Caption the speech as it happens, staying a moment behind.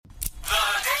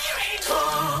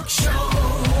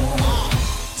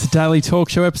Daily Talk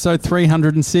Show, episode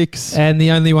 306. And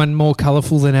the only one more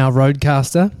colourful than our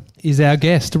roadcaster is our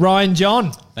guest, Ryan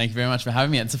John. Thank you very much for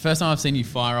having me. It's the first time I've seen you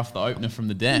fire off the opener from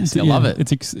the desk. I love it.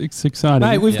 It's exciting.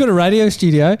 Mate, we've got a radio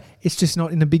studio. It's just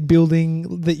not in a big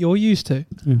building that you're used to.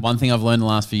 One thing I've learned the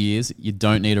last few years, you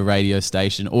don't need a radio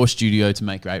station or studio to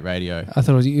make great radio. I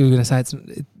thought you were going to say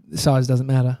size doesn't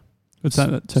matter. What's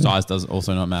that too? Size does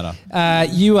also not matter.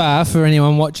 You are, for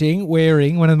anyone watching,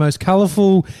 wearing one of the most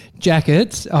colourful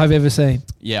jackets I've ever seen.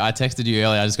 Yeah, I texted you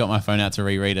earlier. I just got my phone out to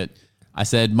reread it. I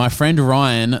said, my friend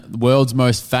Ryan, the world's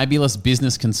most fabulous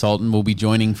business consultant, will be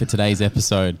joining for today's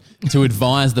episode to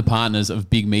advise the partners of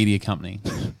big media company.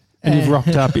 And you've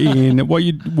rocked up in, what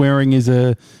you're wearing is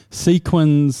a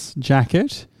sequins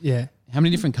jacket. Yeah. How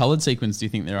many different coloured sequins do you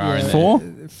think there are in there? 4?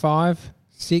 5,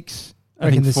 6. I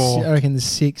think 4. I reckon there's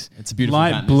 6. It's a beautiful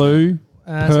Light pattern, blue,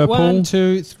 purple, 1,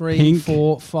 2, 3, pink.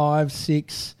 4, 5,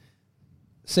 6,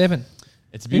 7.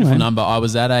 It's a beautiful Anyway. number. I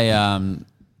was at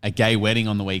a gay wedding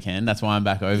on the weekend. That's why I'm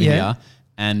back over Yeah. here.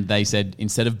 And they said,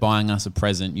 instead of buying us a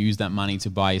present, use that money to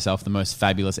buy yourself the most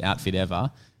fabulous outfit ever.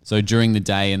 So during the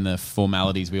day and the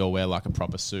formalities, we all wear like a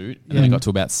proper suit. And then it got to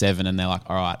about 7 and they're like,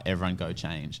 all right, everyone go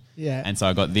change. Yeah. And so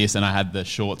I got this and I had the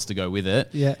shorts to go with it.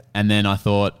 Yeah. And then I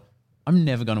thought, I'm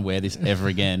never going to wear this ever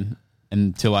again.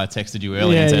 Until I texted you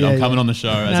earlier Yeah, and said, yeah, I'm coming yeah. on the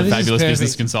show No, as a this is fabulous business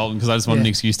perfect. consultant because I just wanted an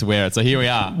excuse to wear it. So here we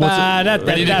are.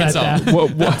 Ready to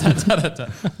consult.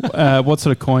 What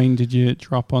sort of coin did you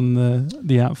drop on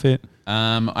the outfit?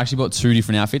 I actually bought 2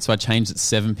 different outfits. So I changed at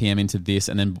 7 p.m. into this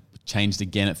and then changed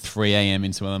again at 3 a.m.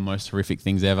 into one of the most horrific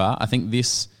things ever. I think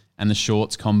this and the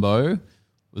shorts combo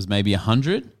was maybe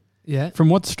 100. Yeah. From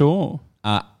what store?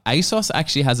 ASOS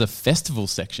actually has a festival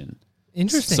section.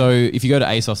 Interesting. So if you go to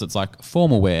ASOS, it's like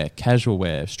formal wear, casual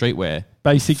wear, streetwear.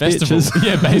 Basic Festival. bitches.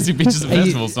 Yeah, basic bitches and Are you-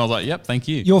 festivals. And I was like, yep, thank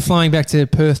you. You're flying back to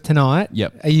Perth tonight.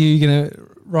 Yep. Are you going to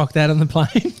rock that on the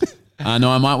plane? No,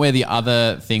 I might wear the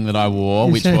other thing that I wore,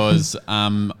 which was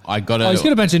I got a... Oh, he's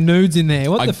got a bunch of nudes in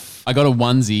there. What I got a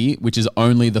onesie, which is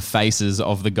only the faces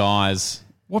of the guys.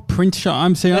 What print shop?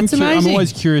 I'm amazing.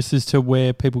 always curious as to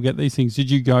where people get these things. Did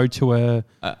you go to a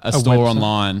store website?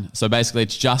 online. So basically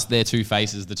it's just their 2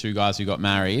 faces, the 2 guys who got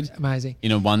married Amazing.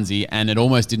 in a onesie, and it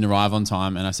almost didn't arrive on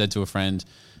time. And I said to a friend,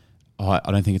 I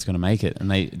don't think it's going to make it.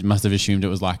 And they must have assumed it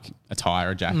was like a tie or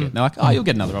a jacket. And they're like, you'll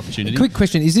get another opportunity. Quick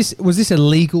question. Was this a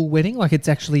legal wedding? Like it's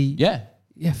actually... Yeah.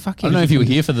 Yeah, fuck I don't know if you were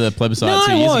here for the plebiscite No,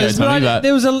 2 I years was. ago, Tony, But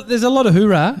but there's a lot of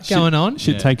hoorah going on.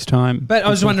 Shit takes time. But I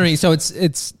was wondering, so it's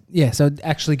so it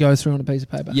actually goes through on a piece of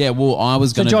paper. yeah, well, I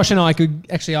was So going to... Josh and I could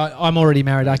actually, I'm already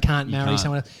married. I can't You marry can't.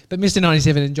 someone else. But Mr.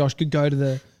 97 and Josh could go to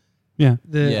the Yeah.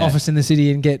 office in the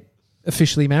city and get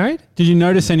officially married. Did you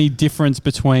notice any difference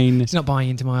between He's not buying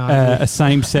into my idea. a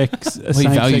same-sex? Well, he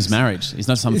values marriage. He's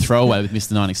not some throwaway with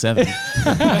Mr. 97.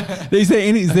 Is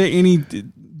there any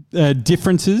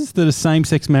differences that a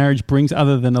same-sex marriage brings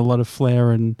other than a lot of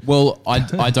flair and... Well,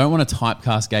 I don't want to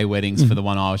typecast gay weddings for the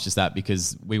one I was just at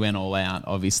because we went all out,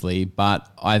 obviously. But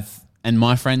and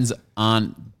my friends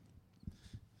aren't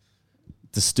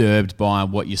disturbed by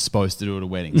what you're supposed to do at a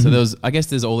wedding. So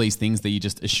there's all these things that you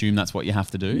just assume that's what you have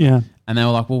to do. Yeah. And they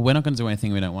were like, well, we're not going to do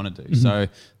anything we don't want to do. So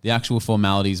the actual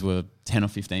formalities were 10 or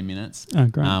 15 minutes. Oh,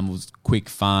 great. It was quick,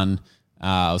 fun. It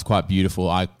was quite beautiful.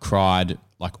 I cried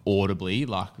like audibly,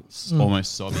 like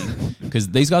almost sobbing, because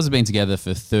these guys have been together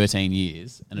for 13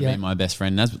 years and have Yeah. been my best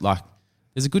friend. And that's like,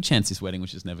 there's a good chance this wedding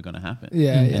was just never going to happen.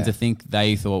 Yeah, yeah. And to think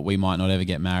they thought we might not ever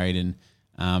get married.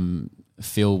 And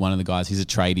Phil, one of the guys, he's a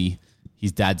tradie.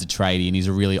 His dad's a tradie and he's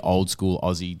a really old school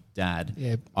Aussie dad.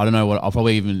 Yeah. I don't know what, I'll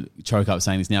probably even choke up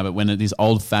saying this now, but when this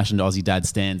old fashioned Aussie dad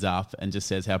stands up and just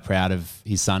says how proud of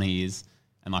his son he is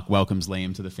and like welcomes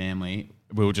Liam to the family,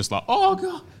 we were just like, oh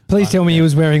God. Please tell me he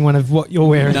was wearing one of what you're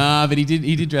wearing. Nah, but he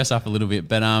did dress up a little bit.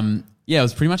 But yeah, it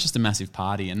was pretty much just a massive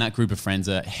party. And that group of friends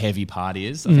are heavy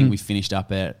partiers. I think we finished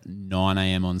up at 9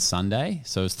 a.m. on Sunday.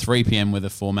 So it was 3 p.m. with the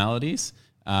formalities,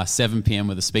 7 p.m.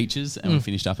 with the speeches, and we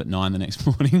finished up at 9 the next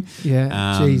morning.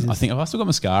 Yeah, Jesus. I think I've still got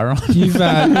mascara on. You've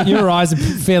your eyes are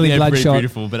fairly Yeah, pretty bloodshot.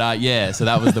 beautiful. But yeah, so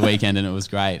that was the weekend and it was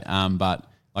great. But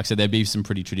like I said, there'd be some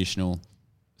pretty traditional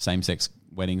same-sex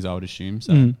weddings, I would assume.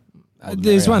 So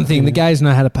There's one thing: the gays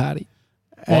know how to party.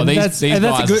 Well, And these that's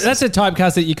guys- that's a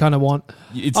typecast that you kind of want.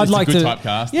 It's I'd like a good to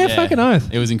typecast. Yeah, fucking oath.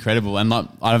 It was incredible. And like,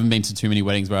 I haven't been to too many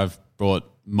weddings where I've brought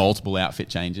multiple outfit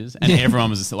changes. And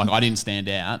everyone was just like, I didn't stand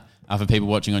out. For people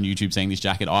watching on YouTube seeing this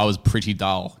jacket, I was pretty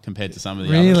dull compared to some of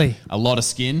the others. Really? A lot of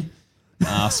skin.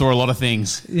 Saw a lot of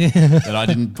things that I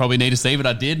didn't probably need to see, but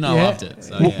I did and I Yeah. loved it.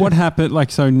 So, What happened?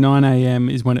 Like, so 9 a.m.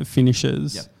 is when it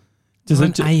finishes. Yep. Does 9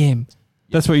 it? a.m.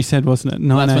 That's what you said, wasn't it? 9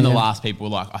 Well, that's when the a.m. last people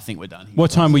were like, I think we're done here.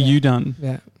 What time were you done?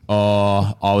 Yeah.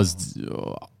 Oh, I was.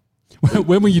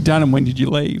 When were you done and when did you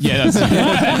leave? Yeah,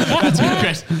 that's a good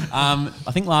question.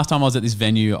 I think last time I was at this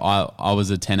venue, I was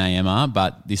a 10 a.m.er,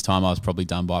 but this time I was probably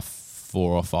done by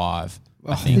 4 or 5.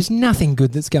 I think. There's nothing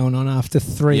good that's going on after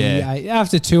 3 Yeah.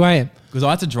 after 2 a.m. Because I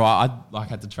had to drive,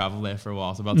 had to travel there for a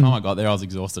while. So by the time I got there, I was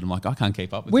exhausted. I'm like, I can't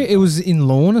keep up with Where it. it was in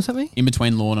Lawn or something? In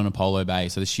between Lawn and Apollo Bay.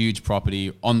 So this huge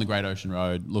property on the Great Ocean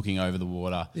Road, looking over the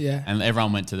water. Yeah. And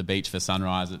everyone went to the beach for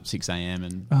sunrise at 6 a.m.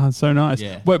 And Oh, so nice.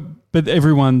 Yeah. But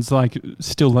everyone's like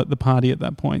still at the party at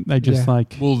that point. They just Yeah.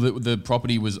 like, well, the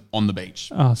property was on the beach.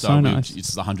 Oh, so nice.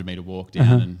 It's just a 100-meter walk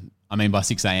down. And I mean, by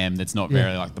 6 a.m., that's not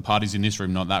very like the party's in this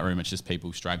room, not that room. It's just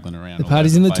people straggling around. The all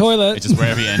party's over in the place. toilet. It's just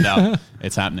wherever you end up,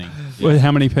 it's happening. Yeah. well,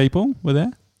 how many people were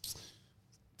there?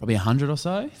 Probably 100 or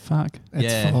so. Fuck. That's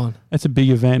Yeah. fine. That's a big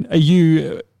event. Are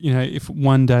you, if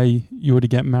one day you were to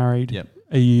get married, Yep.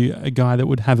 are you a guy that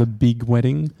would have a big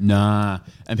wedding Nah.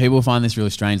 And people find this really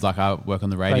strange. Like I work on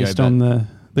the radio. based but on the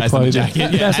based on the clothing?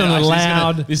 jacket. Based on the actually,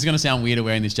 loud- This is going to sound weirder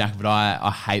wearing this jacket, but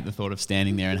I hate the thought of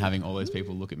standing there and having all those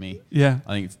people look at me. Yeah.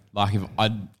 I think it's like if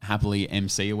I'd happily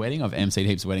MC a wedding, I've MC'd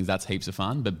heaps of weddings, that's heaps of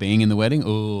fun. But being in the wedding,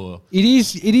 ooh. It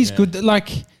is good.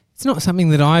 Like, it's not something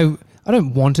that I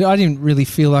don't want to. I didn't really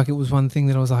feel like it was one thing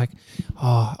that I was like,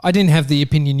 oh, I didn't have the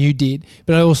opinion you did,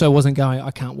 but I also wasn't going,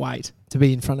 I can't wait to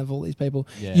be in front of all these people.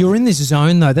 Yeah. You're in this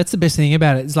zone though. That's the best thing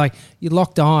about it. It's like you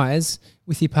locked eyes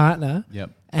with your partner Yep.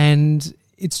 and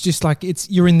it's just like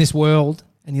you're in this world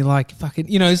and you're like fucking,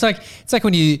 it's like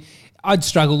when I'd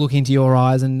struggle looking into your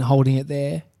eyes and holding it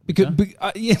there. Because,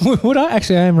 what I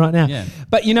actually am right now. Yeah.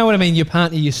 But you know what I mean? Your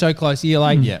partner, you're so close. You're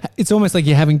like, Yeah. it's almost like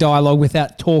you're having dialogue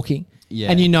without talking. Yeah.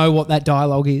 And you know what that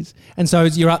dialogue is. And so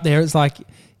as you're up there, it's like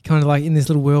kind of like in this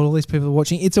little world, all these people are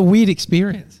watching. It's a weird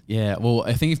experience. Yeah, well,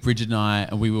 I think if Bridget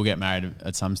and we will get married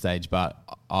at some stage, but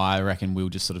I reckon we'll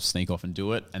just sort of sneak off and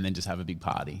do it and then just have a big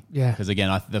party. Yeah. Because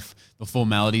again, the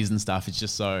formalities and stuff, it's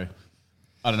just so,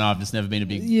 I don't know, I've just never been a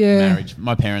big Yeah. marriage.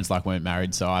 My parents weren't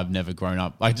married, so I've never grown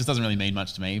up. Like, it just doesn't really mean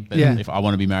much to me. But Yeah. if I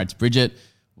want to be married to Bridget,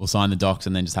 we'll sign the docs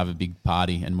and then just have a big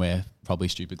party and wear probably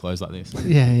stupid clothes like this.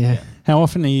 Yeah. How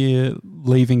often are you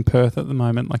leaving Perth at the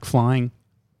moment, like flying?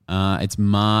 It's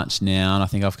March now, and I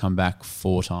think I've come back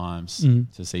 4 times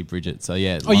to see Bridget. So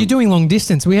yeah. Oh, you're doing long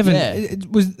distance. We haven't. Yeah.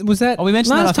 Was that? Oh, we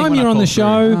mentioned that, I last think, time when you were I on the called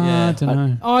show. through. Yeah. I don't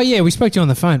know. Oh yeah, we spoke to you on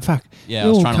the phone. Fuck. Yeah, It I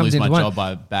was all trying to comes lose my into one. job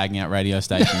by bagging out radio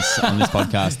stations on this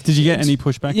podcast. Did you get any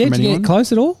pushback Yeah, from did you anyone? get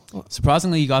close at all?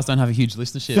 Surprisingly, you guys don't have a huge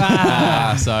listenership.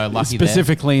 So lucky there.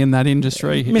 Specifically in that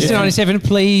industry. Mr. Yeah. 97,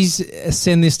 please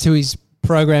send this to his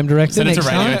program director. Send it to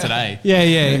next radio time. today. Yeah.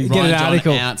 Get Ryan an John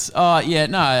article. Ounce. Oh, yeah,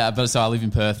 no, but so I live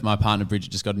in Perth. My partner Bridget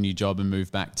just got a new job and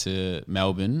moved back to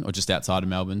Melbourne or just outside of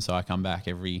Melbourne. So I come back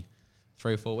every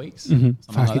 3 or 4 weeks. Something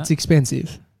Fuck, like it's that.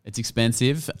 expensive. It's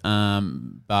expensive, but I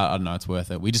don't know, it's worth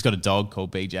it. We just got a dog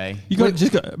called BJ. You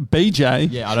just got BJ.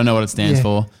 Yeah, I don't know what it stands Yeah.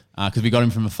 for because we got him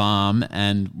from a farm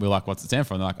and we're like, what's it stand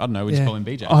for? And they're like, I don't know, we just Yeah. call him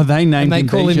BJ. Oh, they named And they him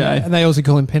call BJ. him. And they also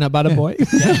call him Peanut Butter Boy. Yeah,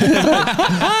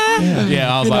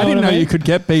 I was I like, didn't know I mean? you could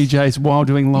get BJs while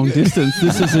doing long distance.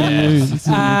 This isn't new. This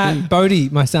isn't a thing. Bodie,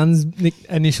 my son's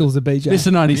initials are BJ.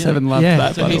 Mr. 97 loved Yeah.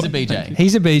 that. so by the he's a way. BJ.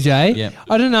 He's a BJ. Yep.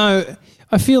 I don't know.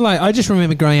 I feel like I just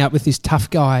remember growing up with this tough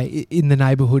guy in the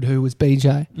neighbourhood who was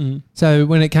BJ. Mm. So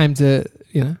when it came to,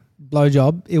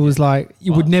 blowjob, it was like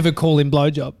you would Wow. never call him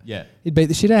blowjob. Yeah. He'd beat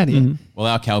the shit out of you. Mm. Well,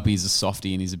 our Kelpie's a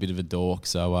softie and he's a bit of a dork,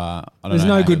 so I don't There's know.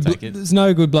 no how good. he'll take it. There's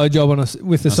no good blowjob on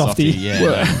with the A softie. Yeah, no,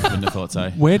 wouldn't have thought so.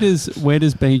 Where does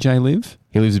BJ live?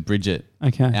 He lives with Bridget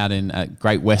Okay. out in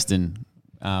Great Western,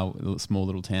 small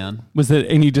little town. Was there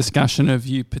any discussion of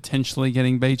you potentially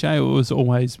getting BJ, or was it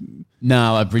always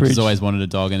No, Bridget's Bridge. always wanted a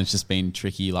dog, and it's just been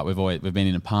tricky. Like we've been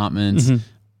in apartments,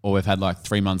 or we've had like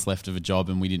 3 months left of a job,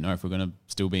 and we didn't know if we're going to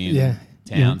still be in Yeah.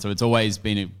 town. Yeah. So it's always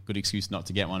been a good excuse not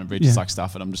to get one. And Bridget's Yeah. like,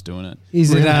 stuff it, I'm just doing it.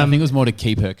 Is it? I think it was more to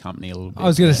keep her company a little bit. I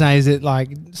was going to say, is it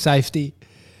like safety?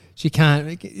 She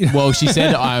can't. Well, she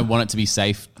said, I want it to be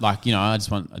safe. Like, I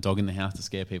just want a dog in the house to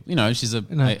scare people. She's a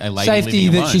lady safety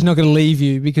living that alone. she's not going to leave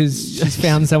you because she's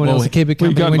found someone else to keep her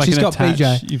company when like she's an got attach.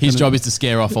 BJ. You've His got job is to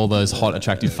scare off all those hot,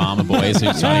 attractive farmer boys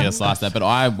who's trying to get a slice of that. But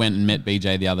I went and met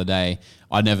BJ the other day.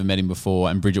 I'd never met him before,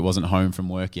 and Bridget wasn't home from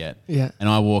work yet. Yeah. And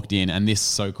I walked in, and this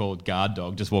so-called guard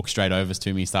dog just walked straight over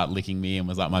to me, started licking me, and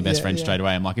was like my best friend straight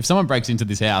away. I'm like, if someone breaks into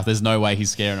this house, there's no way he's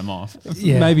scaring them off.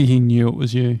 Yeah. Maybe he knew it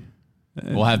was you.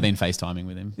 Or have been FaceTiming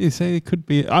with him. You see, it could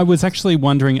be. I was actually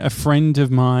wondering, a friend of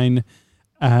mine,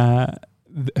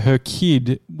 her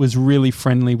kid was really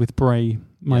friendly with Bree,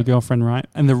 my Yep. girlfriend, right?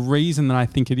 And the reason that I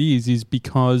think it is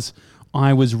because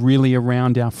I was really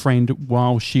around our friend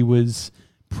while she was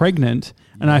pregnant,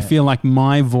 and I feel like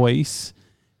my voice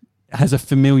has a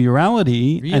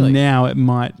familiarity, Really? and now it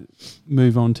might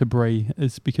move on to Brie.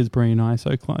 It's because Brie and I are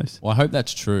so close. Well, I hope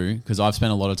that's true because I've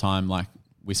spent a lot of time like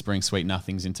whispering sweet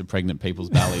nothings into pregnant people's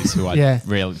bellies who I Yeah.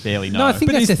 barely know. No, I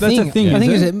think But that's is- the that's thing. a thing, I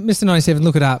think is it's Mr. 97.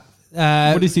 Look it up.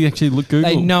 What does he actually Google?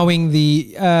 They knowing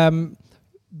the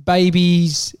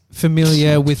babies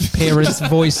familiar with parents'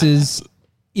 voices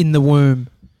in the womb.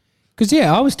 Because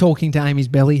I was talking to Amy's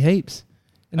belly heaps.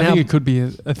 And I now, think it could be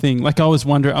a thing. Like I was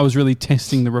wondering, I was really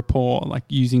testing the rapport, like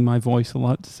using my voice a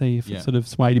lot to see if Yeah. it sort of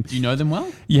swayed him. Do you know them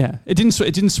well? Yeah, it didn't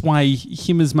sway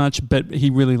him as much, but he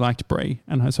really liked Brie,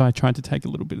 and so I tried to take a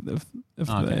little bit of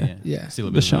Oh, the okay, Yeah. Still a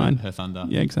The bit shine. of her thunder.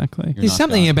 yeah, exactly. You're a there's nice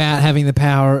something guy. about having the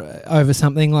power over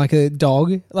something like a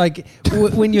dog. Like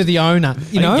when you're the owner,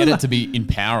 you I know? didn't get it to be in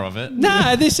power of it.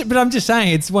 No, but I'm just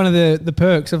saying it's one of the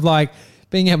perks of like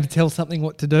being able to tell something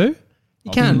what to do.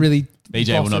 You can't really.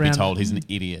 BJ will boss not be around. told he's an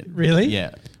idiot. Really?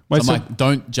 Yeah. Wait, so I'm so- like,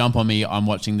 don't jump on me. I'm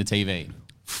watching the TV.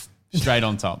 Straight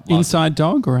on top. Like, Inside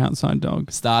dog or outside dog?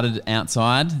 started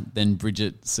outside, then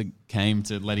Bridget came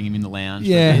to letting him in the lounge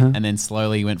Yeah. for a bit, and then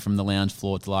slowly went from the lounge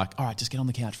floor to like, all right, just get on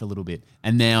the couch for a little bit.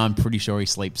 And now I'm pretty sure he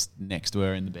sleeps next to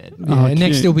her in the bed. Yeah, Oh, and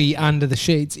next cute. he'll be under the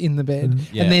sheets in the bed.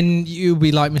 Yeah. And then you'll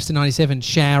be like Mr. 97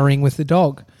 showering with the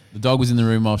dog. The dog was in the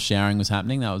room while showering was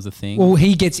happening. That was the thing. Well,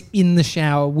 he gets in the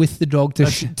shower with the dog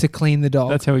to clean the dog.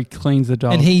 That's how he cleans the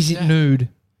dog. And he's nude.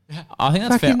 I think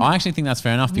that's fucking- fair. I actually think that's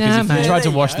fair enough because Nah, if mate. you tried to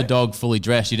There you wash go. the dog fully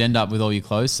dressed, you'd end up with all your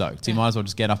clothes soaked. So you might as well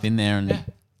just get up in there and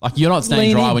like you're not staying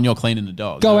Lean dry in. when you're cleaning the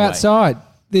dog. Go No way. outside.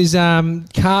 There's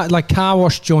car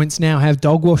wash joints now have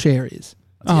dog wash areas.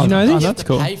 oh, you know this? that's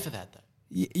cool. Pay for that though.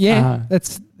 Yeah,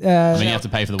 that's. I mean, you have to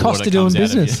pay for the Cost water of that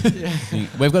comes doing out business. of you.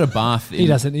 We've got a bath. He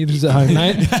doesn't. He lives at home,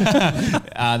 mate.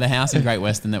 The house in Great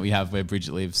Western that we have where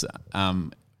Bridget lives,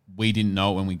 we didn't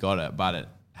know it when we got it, but it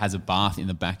has a bath in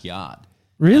the backyard.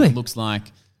 Really? And it looks like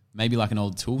maybe like an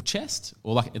old tool chest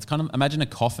or like it's kind of imagine a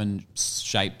coffin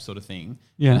shape sort of thing.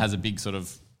 Yeah. And it has a big sort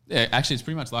of actually it's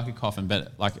pretty much like a coffin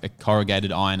but like a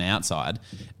corrugated iron outside,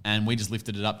 and we just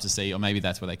lifted it up to see, or maybe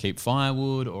that's where they keep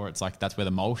firewood, or it's like that's where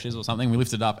the mulch is or something. We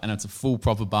lifted it up and it's a full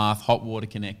proper bath, hot water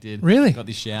connected. Really? Got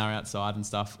this shower outside and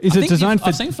stuff. Is I it think designed I've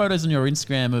for- seen photos on your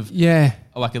Instagram of Yeah.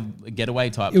 like a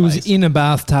getaway type It was place. in a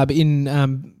bathtub in a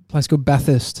place called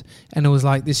Bathurst, and it was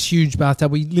like this huge bathtub.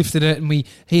 We lifted it and we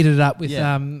heated it up with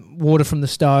Yeah. water from the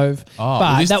stove. Oh, but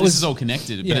well, this, that this was is all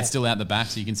connected, yeah. but it's still out the back,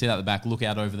 so you can sit out the back, look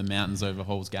out over the mountains, over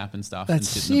Halls Gap and stuff, that's and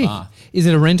sit in the sick. bath. Is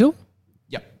it a rental?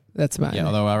 Yep. That's about Yeah,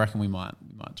 although I reckon we might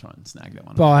try and snag that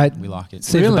one. Buy it. We like it.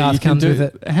 See if the bath you can comes do- with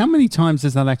it. How many times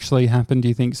does that actually happen? Do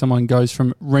you think someone goes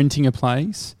from renting a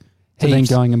place to then Heaps.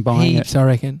 going and buying Heaps, it? I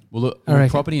reckon. Well, look, I reckon.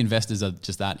 property investors are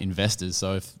just that, investors.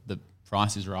 So if the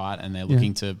price is right and they're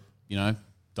looking to,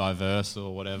 diverse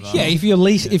or whatever. Yeah, if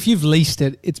you've leased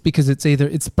it, it's because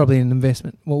it's probably an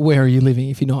investment. Well, where are you living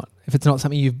if it's not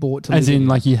something you've bought to As live in,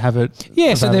 like you have it.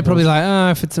 Yeah, so they're available. probably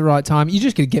like, if it's the right time. You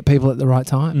just got to get people at the right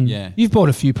time. Mm. Yeah. You've bought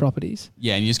a few properties.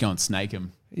 Yeah, and you just go and snake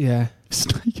them. Yeah.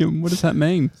 Snake 'em. What does that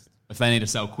mean? If they need to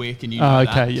sell quick and you know Oh, that,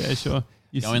 okay, yeah, sure.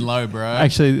 You go in low, bro.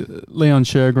 Actually, Leon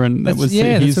Shergren, that That's- was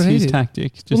yeah, his that's what he did.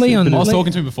 tactic. Well, Leon- but I was Le-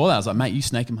 talking to him before that. I was like, mate, you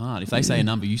snake them hard. If they say a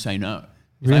number, you say no.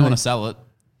 If Really? they want to sell it,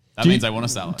 that Do you- means they want to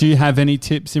sell it. do you have any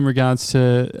tips in regards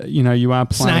to you are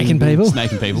playing Snaking people.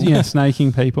 Snaking people. Yeah,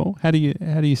 snaking people. How do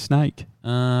you snake?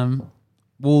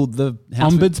 Well, the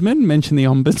house Ombudsman, mention the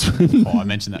ombudsman. Oh, I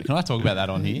mentioned that. Can I talk about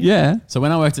that on here? Yeah. So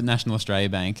when I worked at National Australia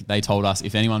Bank, they told us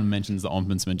if anyone mentions the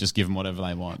ombudsman, just give them whatever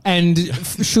they want. And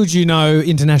should you know,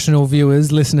 international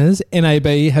viewers, listeners,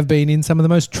 NAB have been in some of the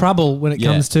most trouble when it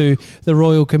Yeah. comes to the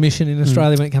Royal Commission in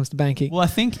Australia when it comes to banking. Well, I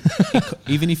think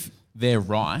even if they're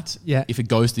right, Yeah. if it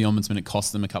goes to the ombudsman, it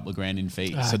costs them a couple of grand in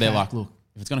fees. So they're Okay. like, look,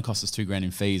 if it's going to cost us $2,000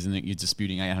 in fees and you're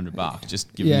disputing $800,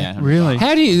 just give Yeah. me $800. Really?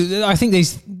 How do you? I think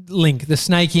these link the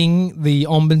snaking, the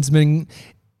ombudsman.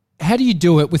 How do you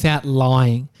do it without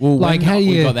lying? Well, like when how do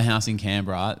we you? got the house in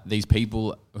Canberra, these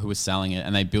people who were selling it,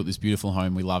 and they built this beautiful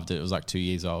home. We loved it. It was like 2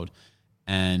 years old.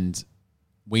 And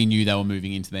we knew they were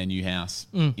moving into their new house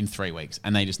in 3 weeks,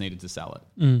 and they just needed to sell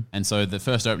it. And so the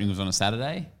first opening was on a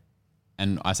Saturday,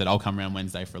 and I said, I'll come around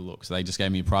Wednesday for a look. So they just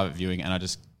gave me a private viewing, and I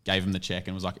just gave them the check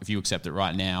and was like, if you accept it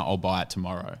right now, I'll buy it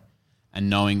tomorrow. And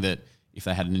knowing that if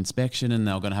they had an inspection and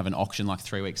they were going to have an auction like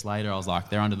 3 weeks later, I was like,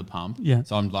 they're under the pump. Yeah.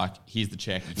 So I'm like, here's the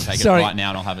check. You can take Sorry. it right now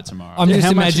and I'll have it tomorrow. I'm just how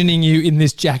much- imagining you in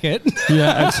this jacket. Yeah,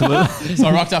 absolutely. So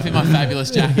I rocked up in my fabulous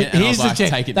jacket and Here's I was like, the check.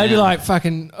 take it They'd be down. like,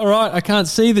 "Fucking all right, I can't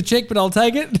see the check, but I'll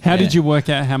take it." How did Yeah. you work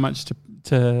out how much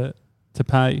to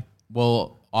pay?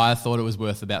 Well, I thought it was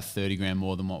worth about 30 grand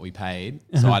more than what we paid.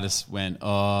 So I just went,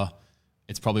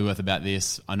 it's probably worth about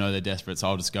this. I know they're desperate, so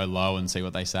I'll just go low and see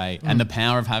what they say. And the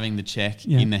power of having the check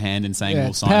in the hand and saying we'll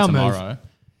it's sign power tomorrow. move.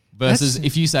 Versus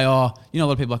if you say, a lot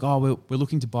of people are like, we're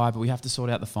looking to buy, but we have to sort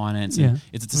out the finance. And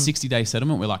it's a 60-day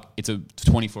settlement. We're like, it's a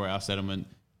 24-hour settlement.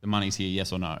 The money's here,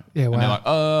 yes or no. Yeah, and wow. they're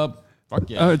like, fuck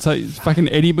yeah. Oh, it's like fucking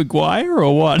Eddie Maguire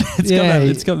or what? Yeah.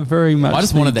 It's got very much. I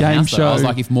just the wanted the game house. show. I was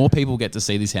like, if more people get to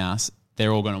see this house,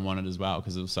 they're all going to want it as well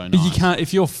because it was so nice. But you can't.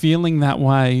 If you're feeling that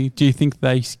way, do you think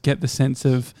they get the sense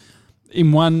of,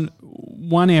 in one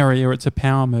area, it's a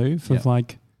power move of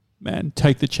like, man,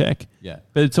 take the check. Yeah.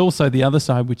 But it's also the other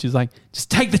side, which is like,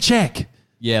 just take the check.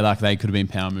 Yeah, like they could have been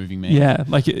power moving me. Yeah,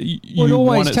 like you Well,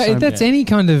 want it so that's bad. any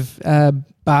kind of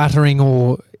bartering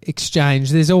or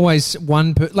exchange. There's always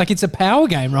one like it's a power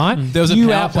game, right? There was a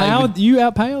power play you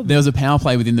outpowered. There was a power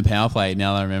play within the power play.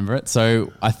 Now that I remember it,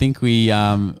 so I think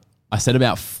I said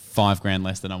about $5,000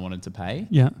 less than I wanted to pay.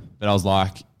 Yeah. But I was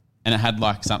like, and it had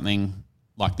like something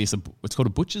like this. It's called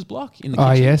a butcher's block in the Oh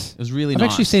kitchen. yes, It was really I've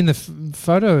nice. actually seen the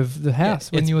photo of the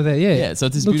house when it's- you were there. Yeah, Yeah, so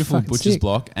it's this Looks beautiful fucking butcher's sick.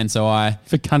 block, and so I,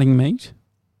 For cutting meat.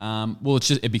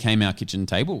 it became our kitchen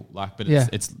table, like, but Yeah.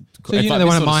 it's So it's you know like the this one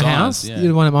at sort of my size, house. yeah. You're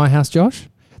the one at my house, Josh.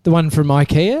 The one from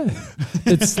IKEA.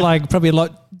 It's like probably a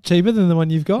lot cheaper than the one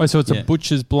you've got. Oh, so it's Yeah. a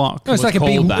butcher's block. No, it's like a called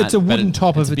big. that, It's a but wooden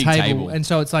top it's of a a big table, table. and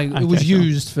so it's like it Okay, was cool.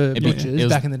 used for It butchers was-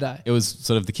 back in the day. It was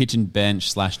sort of the kitchen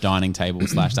bench / dining table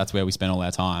 / that's where we spent all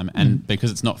our time. And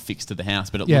because it's not fixed to the house,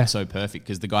 but it Yeah. looked so perfect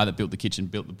because the guy that built the kitchen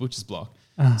built the butcher's block.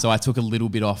 So I took a little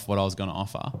bit off what I was going to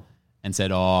offer and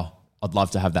said, I'd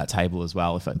love to have that table as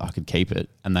well if I could keep it.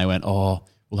 And they went,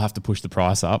 we'll have to push the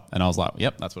price up. And I was like,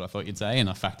 yep, that's what I thought you'd say. And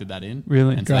I factored that in.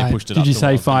 Really? And so they Great. pushed it Did up. you to say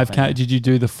what I was gonna 5K? pay. Did you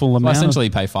do the full So I amount? essentially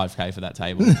pay 5K for that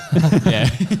table. Yeah.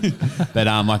 But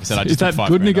like I said, I just Is that took $5,000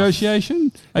 good off.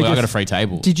 negotiation? Well, I guess- got a free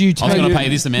table. Did you I was take going to your- pay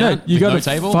this No, amount you with got no a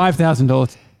table.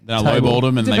 $5,000. Then I table. lowballed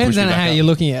them and they Depends pushed me on back how up. you're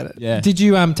looking at it. Yeah. Did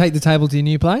you take the table to your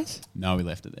new place? No, we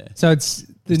left it there. So it's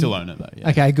We still own it though. Yeah.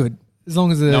 okay. Good. As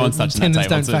long as the No one's touching that tenants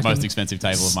table. It's don't the most fucking expensive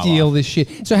table of my steal life. this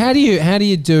shit. So how do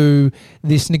you do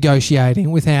this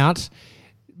negotiating without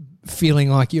feeling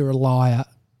like you're a liar?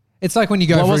 It's like when you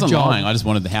go Well, I for a wasn't job. lying. I just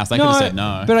wanted the house. They could have said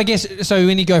no. But I guess so.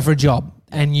 When you go for a job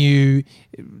and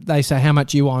they say how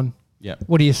much you on, Yeah.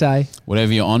 what do you say?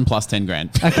 Whatever you're on plus 10 grand.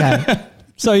 Okay,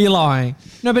 so you're lying.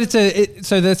 No, but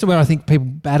so that's where I think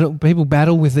people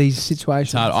battle with these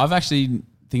situations. It's hard. I've actually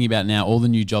thinking about now, all the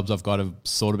new jobs I've got have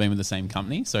sort of been with the same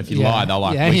company. So if you Yeah. lie, they're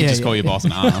like, Yeah, we can yeah, just call yeah. your boss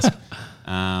and ask.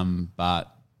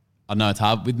 But I know it's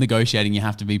hard with negotiating. You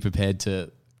have to be prepared to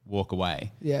walk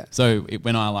away. Yeah. So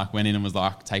when I went in and was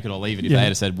like, take it or leave it, if Yeah. they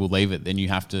had said we'll leave it, then you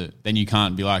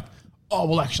can't be like, oh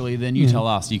well, actually, then you tell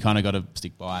us. You kind of got to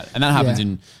stick by it, and that happens Yeah.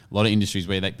 in a lot of industries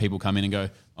where people come in and go,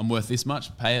 I'm worth this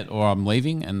much, pay it, or I'm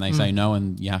leaving, and they say no,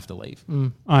 and you have to leave.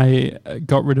 I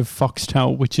got rid of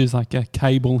Foxtel, which is like a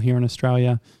cable here in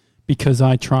Australia, because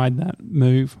I tried that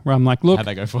move where I'm like, look, How'd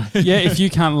that go for you? yeah, if you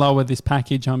can't lower this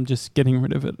package, I'm just getting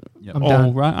rid of it. Yep. I'm all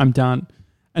done. right, I'm done.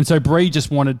 And so Bree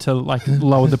just wanted to like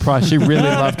lower the price. She really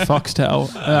loved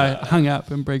Foxtel. I hung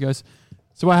up and Bree goes,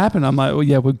 so what happened? I'm like, well,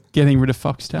 yeah, we're getting rid of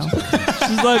Foxtel.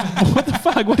 She's like, what the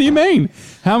fuck? What do you mean?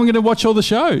 How am I going to watch all the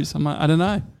shows? I'm like, I don't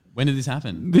know. When did this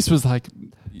happen? This was like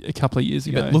a couple of years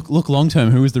ago. But look long term,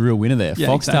 who is the real winner there? Yeah,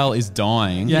 Foxtel exactly. is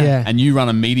dying, Yeah. Yeah. and you run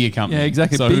a media company. Yeah,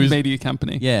 exactly. So Big who's- media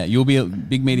company. Yeah, you'll be a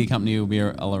big media company. Will be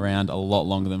around a lot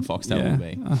longer than Foxtel will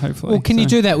be. Hopefully. Well, can you So-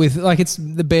 do that with like it's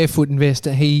the Barefoot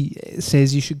Investor? He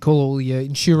says you should call all your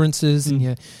insurances and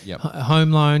your Yep.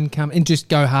 home loan and just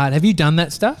go hard. Have you done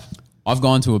that stuff? I've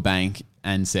gone to a bank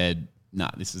and said,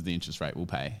 "Nah, this is the interest rate we'll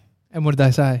pay." And what did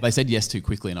they say? They said yes too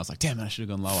quickly, and I was like, "Damn, I should have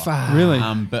gone lower." Fuck. Really?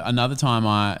 But another time,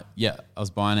 I was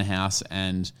buying a house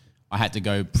and I had to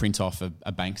go print off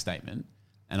a bank statement,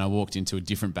 and I walked into a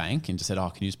different bank and just said, "Oh,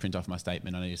 can you just print off my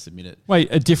statement? I need to submit it." Wait,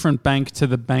 a different bank to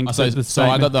the bank. So, that the so I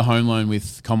statement- got the home loan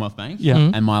with Commonwealth Bank, Yeah.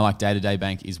 Mhm. and my day-to-day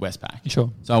bank is Westpac. Sure.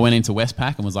 So I went into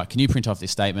Westpac and was like, "Can you print off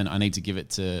this statement? I need to give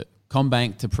it to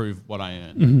CommBank to prove what I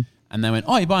earn." Mm-hmm. And they went,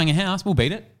 "Oh, you're buying a house? We'll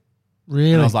beat it."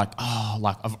 Really? And I was like,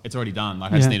 it's already done.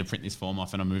 Like, I just Yeah. need to print this form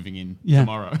off and I'm moving in Yeah.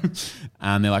 tomorrow.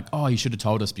 And they're like, "Oh, you should have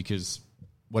told us because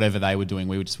whatever they were doing,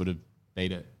 we just would have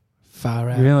beat it." Far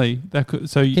out. Really? That could,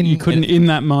 so Can- you couldn't in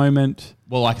that moment.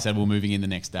 Well, like I said, we're moving in the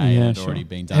next day Yeah, and it's sure. already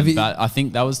been Have done. you- But I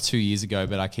think that was 2 years ago,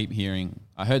 but I keep hearing,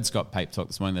 I heard Scott Pape talk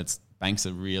this morning that banks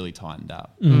are really tightened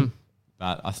up.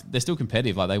 But they're still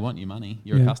competitive. Like, they want your money.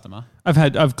 You're Yeah. a customer.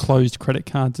 I've closed credit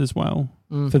cards as well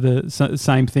for the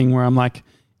same thing where I'm like,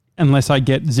 unless I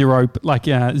get zero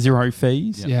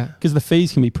fees. Yeah. Because the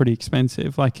fees can be pretty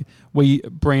expensive. Like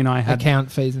Bree and I had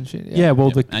Account fees and shit. Yeah,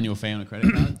 well, Yep. Annual fee on a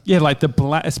credit card. yeah, like the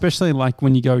black, especially like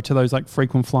when you go to those like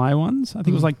frequent flyer ones. I think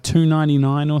it was like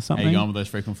 $2.99 or How something. you going with those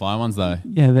frequent flyer ones though?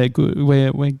 Yeah, they're good.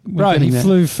 We're Bro, getting he there.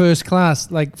 flew first class,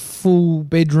 like full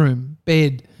bed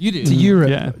You did. to Europe,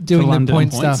 Yeah, doing to the London.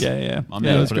 point Points? stuff. Yeah, yeah. I'm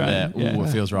yeah, going it to was put it great. there. Yeah. Ooh, it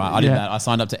feels right. I did Yeah. that. I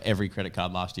signed up to every credit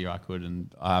card last year I could,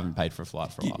 and I haven't paid for a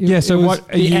flight for a while. Yeah, so It was what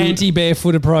are the you-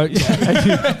 anti-barefoot approach?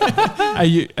 Are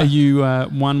you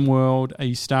One World? Are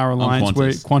you Star Alliance?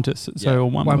 Qantas. Qantas. So Yeah. all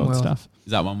One One World World. stuff.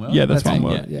 Is that one word? Yeah, that's That's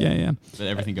One it, World. yeah. Yeah. But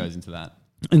everything goes into that.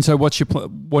 And so what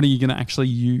are you going to actually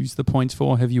use the points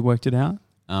for? Have you worked it out?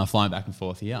 Flying back and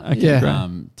forth here. Okay, Yeah.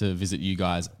 great. To visit you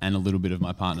guys and a little bit of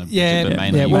my partner. Yeah, Bridget, but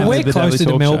mainly yeah. you Well, guys. we're The Daily closer to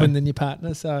Talk Melbourne Show. than your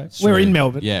partner, so True. we're in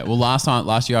Melbourne. Yeah. Well,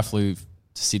 last year I flew to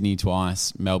Sydney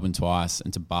twice, Melbourne twice,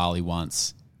 and to Bali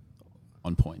once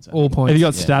on points. All points. Have you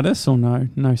got Yeah. status or no?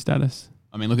 No status.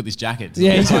 I mean, look at this jacket.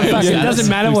 Yeah, It's like- it doesn't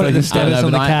matter what the Looks like status I don't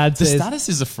on know, the but card the says. status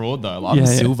is a fraud though. Like Yeah, I'm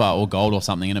yeah. silver or gold or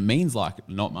something, and it means like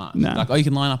not much. No. Like, oh, you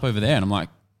can line up over there, and I'm like,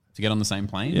 to get on the same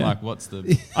plane. Yeah. Like, what's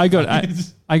the?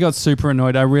 I got super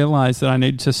annoyed. I realized that I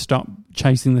need to stop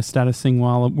chasing the status thing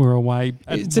while we're away.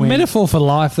 It's a metaphor for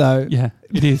life, though. Yeah,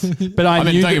 it is. But I I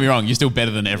mean, knew don't get me wrong. You're still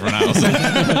better than everyone else.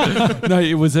 no,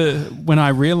 it was when I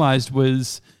realized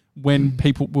was when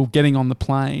people were getting on the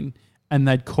plane and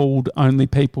they'd called only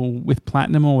people with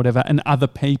platinum or whatever, and other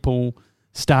people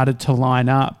started to line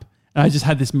up. And I just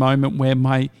had this moment where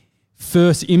my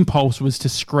first impulse was to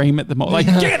scream at them all, like,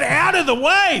 get out of the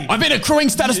way! I've been accruing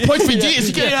status points for years.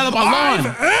 You get out of my line.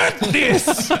 Earned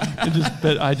this!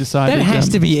 But I decided That has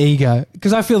to be ego,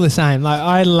 because I feel the same. Like,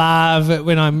 I love it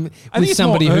when I'm I think with it's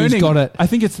somebody more who's earning. got it. I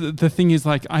think it's the thing is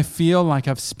like I feel like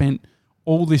I've spent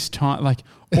all this time, like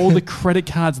all the credit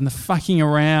cards and the fucking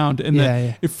around, and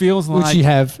Yeah. it feels like Which you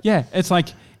have. Yeah, it's like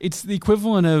it's the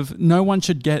equivalent of no one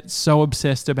should get so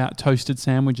obsessed about toasted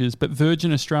sandwiches, but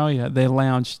Virgin Australia, their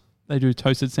lounge, they do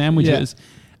toasted sandwiches,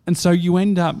 and so you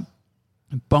end up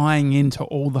buying into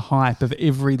all the hype of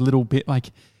every little bit.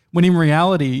 Like when in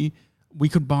reality, we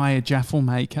could buy a Jaffle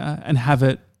maker and have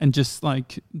it and just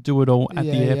like do it all at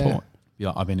the Yeah, yeah. airport. Be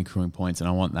like, I've been accruing points, and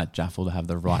I want that Jaffle to have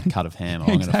the right cut of ham. I'm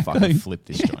Exactly. going to fucking flip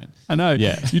this joint. I know.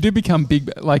 Yeah. You do become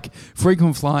big, like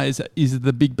frequent flyers is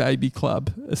the big baby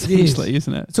club, essentially,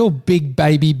 isn't it? It's all big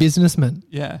baby businessmen.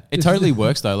 Yeah. It totally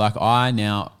works though. Like I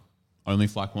now only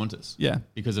fly Qantas. Yeah.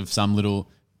 Because of some little,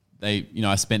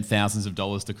 I spent thousands of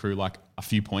dollars to accrue like a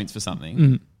few points for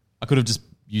something. I could have just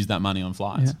used that money on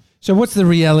flights. Yeah. So what's the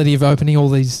reality of opening all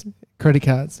these credit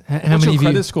cards? How What's many your of you?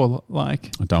 credit score like?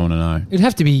 I don't want to know. It'd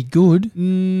have to be good.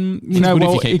 You It's know, good if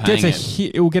well, you keep it gets a paying it.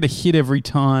 hit. It will get a hit every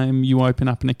time you open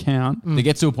up an account. It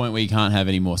gets to a point where you can't have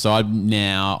any more. So I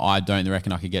don't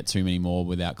reckon I could get too many more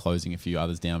without closing a few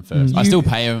others down first. I still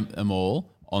pay them all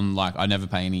on I never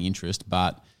pay any interest,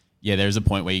 but yeah, there is a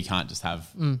point where you can't just have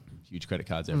huge credit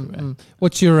cards everywhere.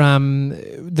 What's your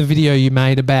the video you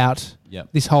made about Yep.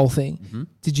 this whole thing?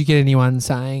 Did you get anyone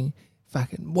saying,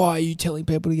 "Fucking, why are you telling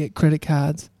people to get credit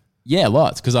cards"? Yeah,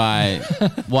 lots. Because I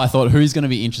thought, who's going to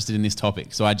be interested in this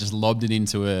topic? So I just lobbed it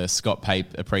into a Scott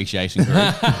Pape appreciation group.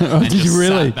 and did you just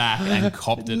really? Sat back and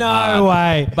copped it No hard.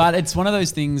 way. But it's one of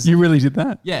those things. You really did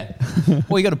that? Yeah.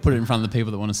 Well, you got to put it in front of the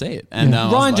people that want to see it. And I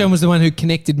was Ryan like- John was the one who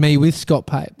connected me with Scott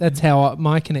Pape. That's how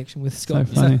my connection with So Scott.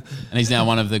 funny. and he's now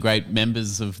one of the great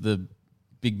members of the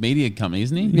big media company,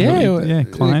 isn't he? Yeah,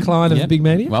 client client. of Yeah. the big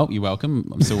media. Well, you're welcome.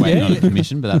 I'm still waiting on a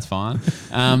commission, but that's fine.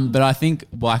 But I think,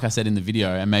 like I said in the video,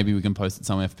 and maybe we can post it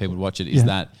somewhere for people to watch it, is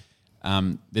Yeah.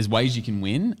 that there's ways you can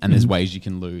win and there's ways you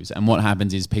can lose. And what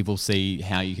happens is people see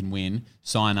how you can win,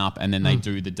 sign up, and then they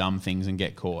do the dumb things and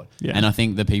get caught. Yeah. And I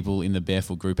think the people in the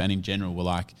Barefoot group and in general were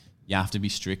like, you have to be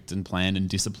strict and planned and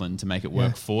disciplined to make it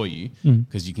work for you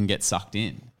because you can get sucked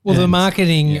in. Well, the And-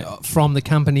 marketing from the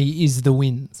company is the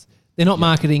wins. They're not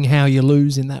marketing how you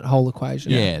lose in that whole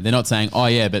equation. Yeah, they're not saying, oh,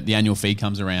 yeah, but the annual fee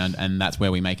comes around and that's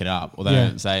where we make it up. Or they Yeah.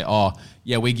 don't say, oh,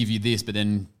 yeah, we give you this, but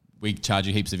then we charge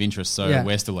you heaps of interest, so Yeah.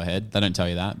 we're still ahead. They don't tell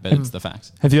you that, but it's the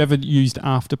facts. Have you ever used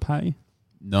Afterpay?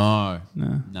 No.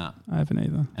 No, Nah. I haven't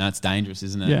either. And that's dangerous,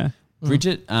 isn't it? Yeah.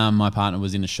 Bridget, my partner,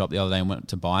 was in a shop the other day and went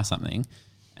to buy something.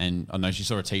 And I know she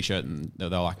saw a T-shirt and they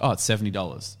were like, oh, it's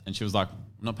 $70. And she was like,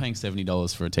 I'm not paying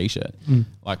 $70 for a T-shirt.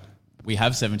 Like, we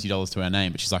have $70 to our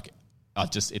name, but she's like,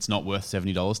 it's not worth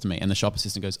 $70 to me. And the shop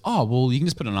assistant goes, oh, well, you can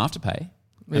just put it on Afterpay. And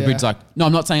Yeah. Bridget's like, no,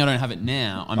 I'm not saying I don't have it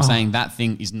now. I'm saying that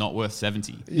thing is not worth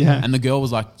 70. Yeah. And the girl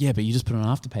was like, yeah, but you just put it on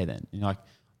Afterpay then. And you're like,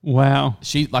 Wow.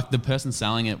 the person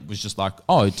selling it was just like,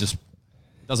 oh, it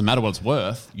doesn't matter what it's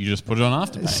worth. You just put it on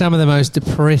Afterpay. Some of the most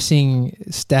depressing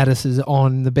statuses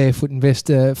on the Barefoot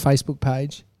Investor Facebook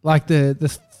page, like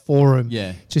the forum.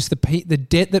 Yeah. Just the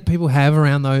debt that people have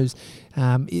around those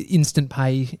instant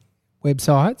pay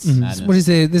websites. Madness. What is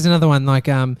there? There's another one like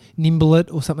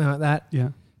Nimblet or something like that. Yeah.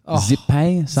 Oh,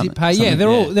 ZipPay? ZipPay. Yeah,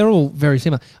 they're all very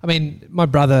similar. I mean, my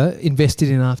brother invested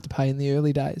in Afterpay in the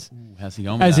early days. Ooh, how's he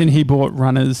going with As that? in he bought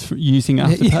runners using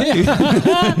Afterpay.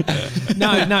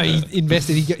 No, he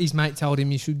invested. His mate told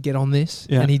him you should get on this,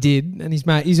 Yeah. and he did. And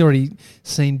he's already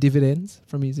seen dividends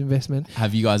from his investment.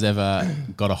 Have you guys ever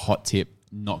got a hot tip,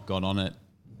 not got on it,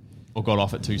 or got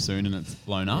off it too soon and it's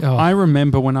blown up? Oh. I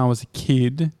remember when I was a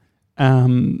kid,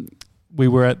 we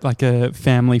were at like a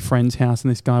family friend's house, and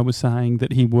this guy was saying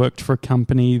that he worked for a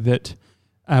company that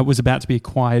was about to be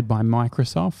acquired by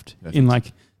Microsoft in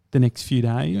like the next few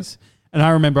days. Yep. And I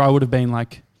remember I would have been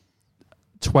like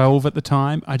 12 at the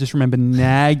time. I just remember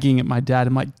nagging at my dad.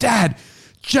 I'm like, Dad,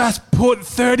 just put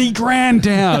 30 grand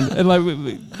down. And like,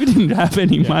 we didn't have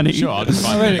any money. Sure, I'll just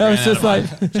find I was just like,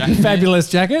 Fabulous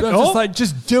jacket. I was just like,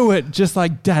 just do it. Just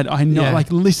like, Dad, I know, Yeah.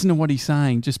 like, listen to what he's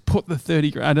saying. Just put the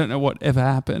 30 grand. I don't know what ever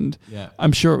happened. Yeah.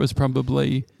 I'm sure it was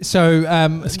probably So a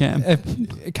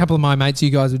scam. a couple of my mates,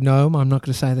 you guys would know them. I'm not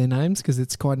going to say their names because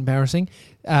it's quite embarrassing.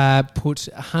 Put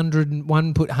 100,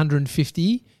 one put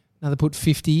 150, another put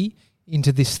 50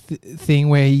 into this thing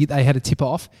where they had a tip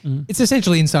off. It's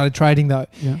essentially insider trading though,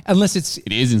 unless it's.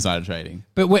 It is insider trading.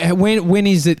 But when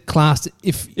is it classed?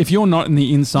 If you're not in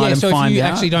the inside and so find if you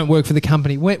out. actually don't work for the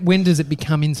company, when does it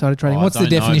become insider trading? Oh, What's I the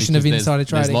don't know, definition of because insider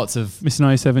trading? There's lots of Mr.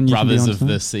 97, you can be brothers on of to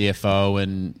the that. CFO,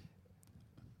 and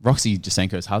Roxy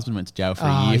Jasenko's husband went to jail for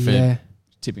Ah, a year for yeah.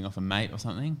 tipping off a mate or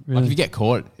something. Really? Like if you get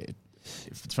caught, if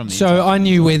it's from the So inside. I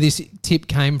knew where this tip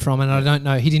came from, and I don't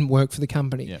know. He didn't work for the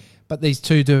company, Yeah. but these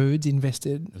two dudes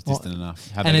invested. It was distant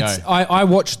enough. How'd And they it's go? I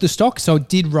watched the stock, so it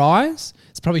did rise.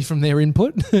 It's probably from their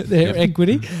input, their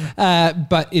equity,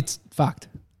 but it's fucked.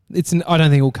 I don't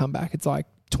think it will come back. It's like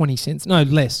 20 cents, no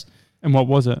less. And what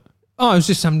was it? Oh, it was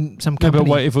just some No, company. but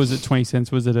what, if it was at 20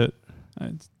 cents, was it at...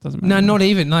 It doesn't No, matter. not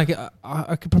even. Like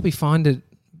I could probably find it.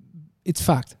 It's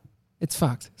fucked. It's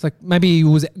fucked. It's like maybe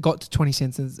it got to 20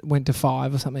 cents and went to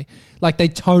 5 or something. Like they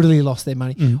totally lost their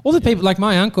money. All the people, like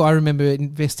my uncle, I remember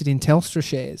invested in Telstra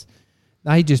shares.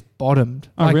 They just bottomed.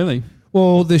 Oh, Like, really?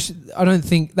 Well, I don't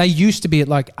think they used to be at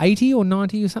like 80 or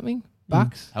 90 or something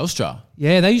bucks. Telstra.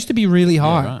 Yeah, they used to be really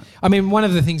high. right. I mean, one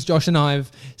of the things Josh and I have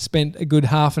spent a good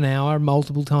half an hour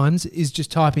multiple times is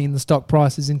just typing in the stock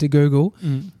prices into Google,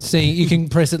 seeing you can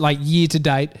press it like year to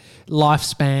date,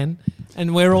 lifespan,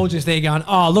 and we're all just there going,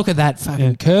 oh, look at that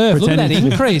fucking curve. Look at that Pretending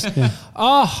to- increase.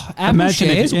 Oh, Apple Imagine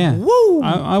if- shares. yeah. Woo.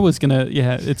 I was going to...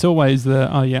 Yeah, it's always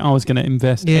I was going to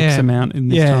invest X amount in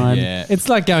this Yeah. time. Yeah. It's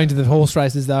like going to the horse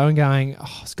races though and going,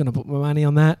 oh, I was going to put my money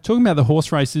on that. Talking about the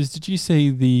horse races, did you see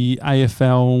the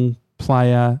AFL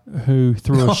player who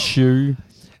threw a shoe?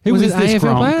 Who was it this AFL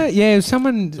Gronk? player? Yeah, it was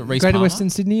someone it Reece Greater Palmer? Western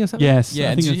Sydney or something. Yes. Yeah,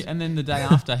 I and, think it's- and then the day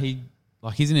after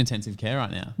he's in intensive care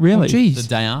right now. really? Oh, geez. The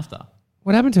day after,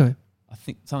 What happened to him? I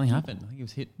think something happened. I think he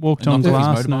was hit. Walked knocked on off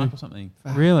glass, his no. motorbike or something.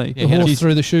 Really? Yeah, The he had a horse big-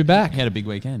 threw the shoe back. He had a big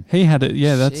weekend. He had it.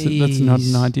 Yeah, that's not an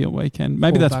Jeez. ideal weekend.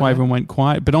 Maybe Poor that's why bugger. everyone went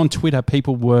quiet. But on Twitter,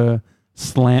 people were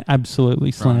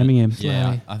absolutely slamming him. Yeah,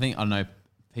 Slowly. I think I don't know.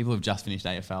 People have just finished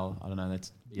AFL. I don't know.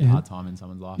 That's a hard time in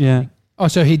someone's life. I Yeah. think. Oh,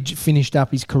 so he'd finished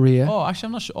up his career. Oh, actually,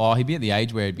 I'm not sure. Oh, he'd be at the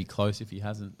age where he'd be close if he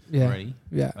hasn't Yeah. already.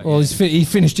 Yeah. But Well, he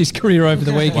finished his career over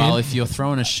the weekend. Well, if you're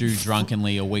throwing a shoe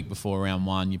drunkenly a week before round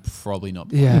one, you're probably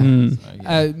not. Yeah. playing. So,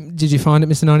 yeah. Did you find it,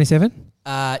 Mr. 97?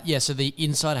 Yeah, so the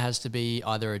insider has to be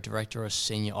either a director or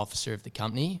senior officer of the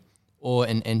company or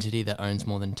an entity that owns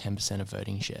more than 10% of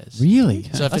voting shares. Really?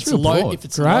 So if That's it's real low, broad. if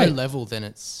it's Great. low level, then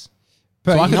it's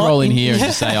So I could not roll in in- here and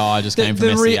just say, "Oh, I just came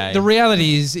from SCA." The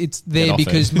reality is it's there off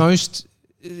because it. most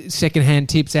secondhand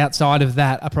tips outside of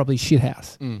that are probably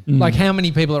shithouse. Like how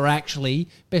many people are actually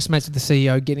best mates with the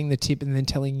CEO getting the tip and then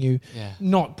telling you, Yeah.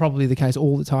 not probably the case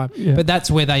all the time, Yeah. but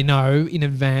that's where they know in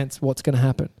advance what's going to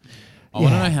happen. I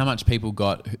want to Yeah. know how much people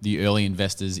got the early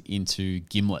investors into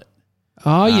Gimlet.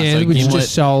 Oh, yeah, so which Gimlet-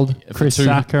 just sold For Chris two-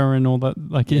 Saka and all that.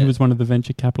 Like he Yeah. was one of the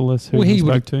venture capitalists who Well, he he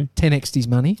spoke to. 10x'd his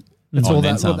money. That's Oh, all and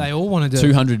then that what some. they all want to do.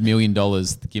 $200 million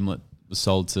Gimlet was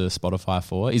sold to Spotify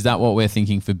for. Is that what we're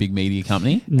thinking for big media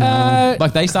company? Uh,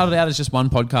 Like they started out as just one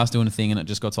podcast doing a thing and it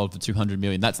just got sold for 200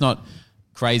 million. That's not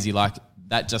crazy. Like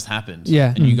that just happened.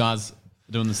 Yeah. And you guys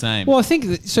are doing the same. Well, I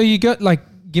think so. You got like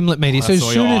Gimlet Media. I So as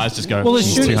saw soon your as- eyes just go, well, as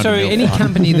 "Ooh, soon, 200 so mil." any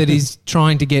company that is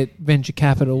trying to get venture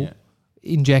capital Yeah.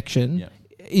 injection Yeah.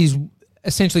 is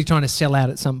essentially trying to sell out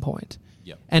at some point.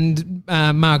 Yep. And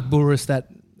Mark Burris, that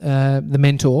the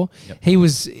mentor, Yep. he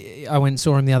was. I went and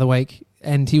saw him the other week.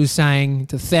 and he was saying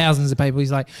to thousands of people,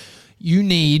 he's like, you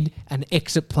need an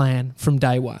exit plan from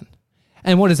day one.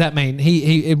 And what does that mean?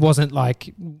 It wasn't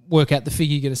like work out the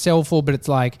figure you're going to sell for, but it's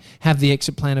like have the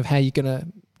exit plan of how you're going to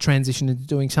transition into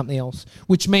doing something else,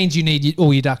 which means you need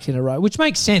all your ducks in a row, which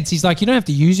makes sense. He's like, you don't have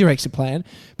to use your exit plan,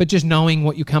 but just knowing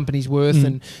what your company's worth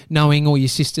and knowing all your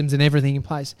systems and everything in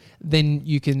place, then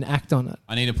you can act on it.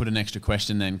 I need to put an extra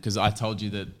question then, because I told you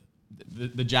that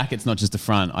the jacket's not just the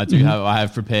front. I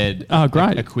have prepared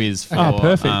a quiz for. Oh,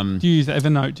 perfect. Do you use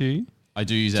Evernote, do you? I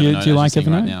do use Evernote. Do you like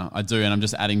Evernote? Right now? I do, and I'm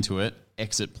just adding to it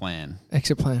exit plan.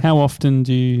 Exit plan. How often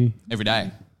do you? Every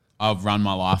day. I've run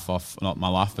my life off, not my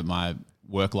life, but my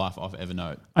work life off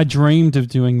Evernote. I dreamed of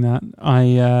doing that.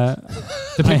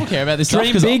 Do people care about this stuff?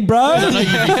 Dream big, bro. I know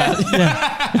you'd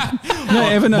be No,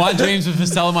 Evernote. My dreams were for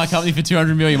selling my company for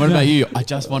 200 million. What about you? I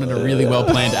just wanted a really well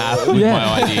planned app with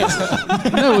my ideas.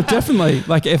 No, well, definitely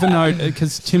like Evernote,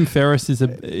 because Tim Ferriss is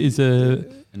a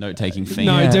note taking fiend.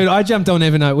 No, dude, I jumped on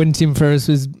Evernote when Tim Ferriss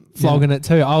was flogging it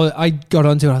too. I got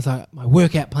onto it. I was like, my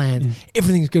workout plan,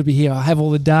 everything's going to be here. I have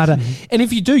all the data. And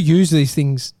if you do use these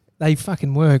things, they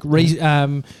fucking work.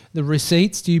 The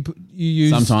receipts, do you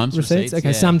use sometimes receipts?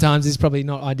 Okay, sometimes it's probably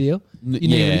not ideal. You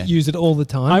need to use it all the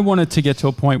time. I wanted to get to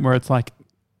a point where it's like,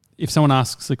 if someone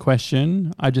asks a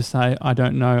question, I just say, I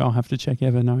don't know, I'll have to check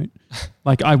Evernote.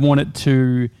 Like I want it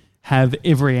to have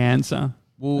every answer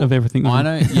of everything.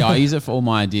 I use it for all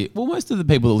my ideas. Well, most of the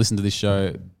people that listen to this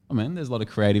show, I mean, there's a lot of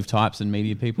creative types and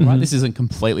media people, right? This isn't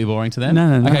completely boring to them.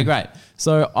 No. Okay, great.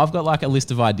 So I've got like a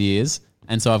list of ideas.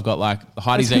 And so I've got like the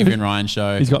Heidi, Xavier and Ryan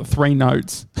show. He's got 3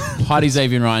 notes. Heidi,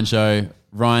 Xavier and Ryan show,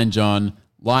 Ryan, John,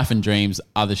 life and dreams,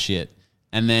 other shit.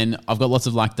 And then I've got lots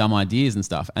of like dumb ideas and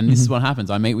stuff. And this is what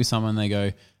happens. I meet with someone and they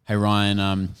go, hey,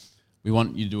 Ryan, we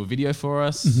want you to do a video for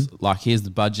us. Like, here's the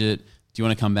budget. Do you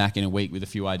want to come back in a week with a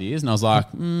few ideas? And I was like,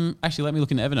 actually, let me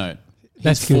look into Evernote.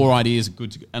 That's 4 ideas,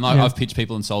 good to go. And I've pitched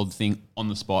people and sold the thing on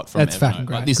the spot from That's Evernote. fucking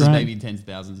great. Like, this is maybe tens of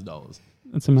thousands of dollars.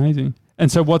 That's amazing.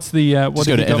 And so what's the... Just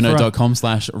go to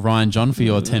evernote.com/Ryan John for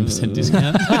your 10%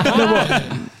 discount.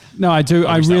 No, I do.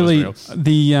 I really...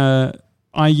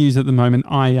 I use at the moment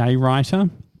IA Writer.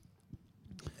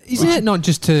 Isn't it not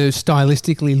just to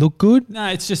stylistically look good? No,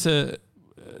 it's just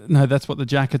no, that's what the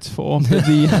jacket's for. But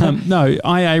no,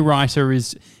 IA Writer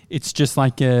it's just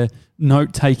like a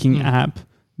note-taking app,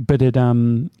 but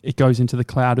it goes into the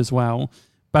cloud as well.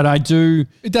 But I do...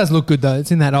 It does look good though. It's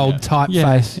in that old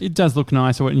typeface. Yeah, it does look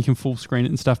nice, and you can full screen it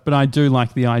and stuff. But I do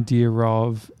like the idea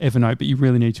of Evernote, but you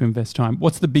really need to invest time.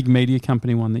 What's the big media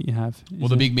company one that you have? Well,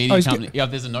 the big media company... Yeah,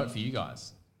 there's a note for you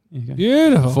guys. Okay.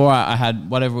 Beautiful. Before I had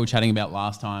whatever we were chatting about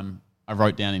last time, I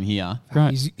wrote down in here.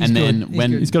 Great.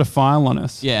 He's got a file on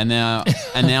us. Yeah, and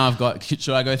now I've got... Should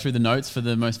I go through the notes for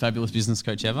the most fabulous business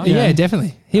coach ever? Yeah,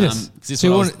 definitely. Hit us. This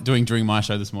what I was doing during my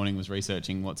show this morning was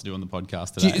researching what to do on the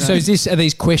podcast today. Are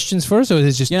these questions for us, or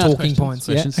is it just talking points?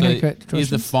 Questions. Yeah. So Okay, here's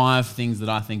the 5 things that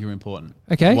I think are important.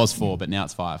 Okay. It was 4, but now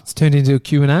it's 5. It's turned into a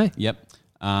Q&A. Yep.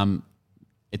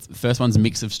 It's the first one's a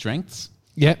mix of strengths.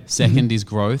 Yep. Second is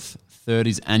growth. Third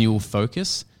is annual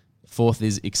focus. 4th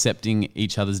is accepting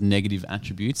each other's negative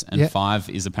attributes. And 5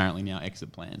 is apparently now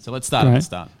exit plan. So let's start at the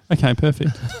start. Okay,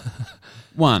 perfect.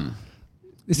 1.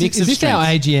 Is this our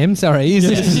AGM? Sorry.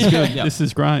 This is good. Yep. This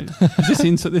is great.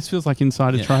 This feels like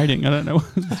insider trading. I don't know.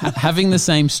 Having the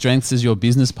same strengths as your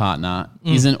business partner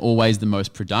isn't always the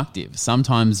most productive.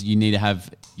 Sometimes you need to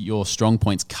have your strong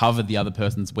points cover the other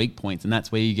person's weak points, and that's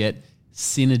where you get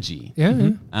synergy.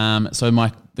 Yeah. So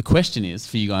the question is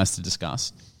for you guys to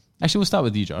discuss. Actually, we'll start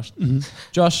with you, Josh.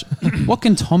 Josh, what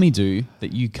can Tommy do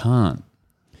that you can't?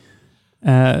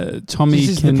 Tommy This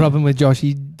is the problem with Josh.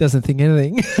 He doesn't think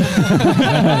anything.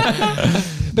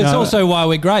 But it's also why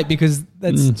we're great, because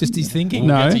that's just his thinking.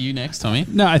 We'll get to you next, Tommy.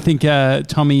 No, I think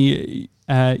Tommy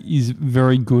is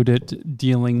very good at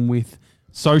dealing with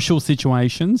social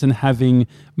situations and having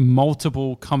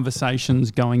multiple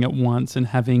conversations going at once and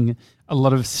having a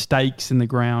lot of stakes in the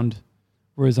ground,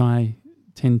 whereas I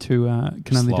tend to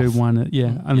can only do one.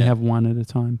 Have one at a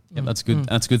time. Yeah, that's good.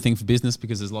 That's a good thing for business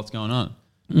because there's lots going on.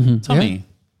 Tommy,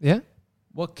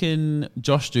 what can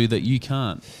Josh do that you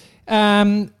can't?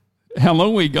 How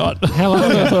long we got? How long?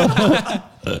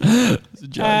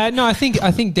 No, I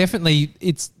think definitely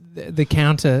it's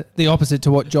the opposite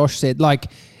to what Josh said. Like,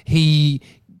 he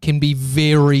can be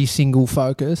very single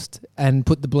focused and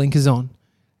put the blinkers on,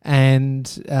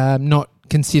 and not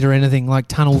consider anything, like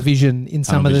tunnel vision in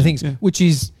some of the things, which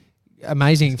is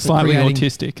amazing. Slightly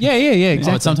autistic. Yeah,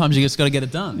 exactly. But sometimes you just got to get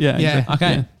it done. Yeah. Exactly.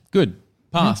 Okay, good.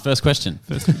 Pass. First question.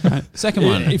 Second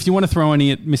one. If you want to throw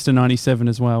any at Mr. 97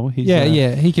 as well. He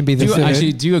can be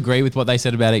the do you agree with what they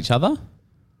said about each other?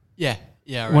 Yeah.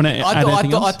 Yeah, Wanna right. add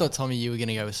anything I else? thought, Tommy, you were going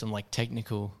to go with some like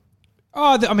technical.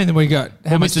 Oh, I mean, we got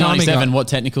how Well, much Mr. time we 97, got? what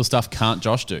technical stuff can't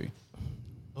Josh do?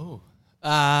 Oh.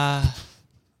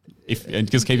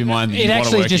 Because keep in mind, It you wanna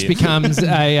actually work just here. becomes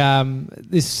a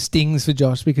this stings for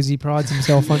Josh because he prides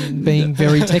himself on being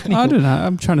very technical. I don't know.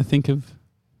 I'm trying to think of.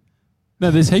 No,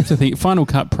 there's heaps of things. Final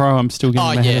Cut Pro, I'm still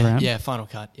getting my head around. yeah, Final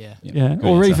Cut, yeah. Yeah, Good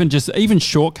or answer. even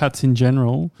shortcuts in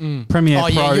general. Premiere Oh,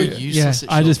 Pro. yeah, you're useless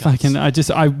at I just shortcuts.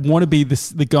 I want to be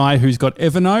the guy who's got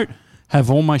Evernote, have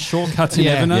all my shortcuts in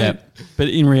Yeah. Evernote, Yeah. but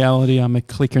in reality, I'm a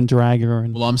clicker and dragger.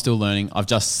 And Well, I'm still learning. I've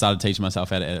just started teaching myself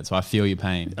how to edit, so I feel your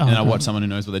pain. Oh, and I okay. watch someone who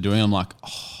knows what they're doing. I'm like,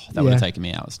 that would have Yeah. taken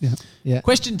me hours. Yeah. Yeah.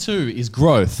 Question 2 is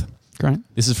growth. great.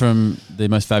 This is from the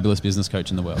most fabulous business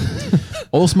coach in the world.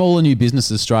 All small and new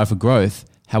businesses strive for growth.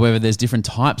 However, there's different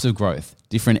types of growth,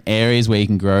 different areas where you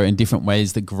can grow, and different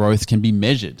ways that growth can be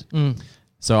measured.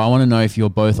 So I want to know if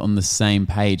you're both on the same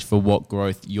page for what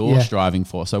growth you're Yeah. striving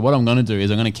for. So what I'm going to do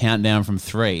is I'm going to count down from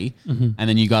 3, and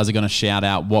then you guys are going to shout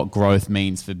out what growth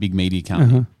means for Big Media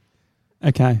Company.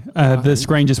 Okay, the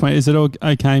screen just went. Is it all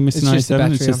okay, Mr. It's just the 97? It's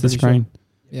battery, just I'm the pretty sure. screen.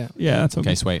 Yeah. Yeah, that's okay.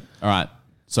 Okay, sweet. All right.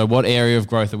 So what area of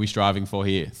growth are we striving for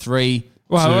here? 3,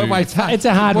 Well, 2. wait, It's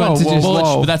a hard one to just.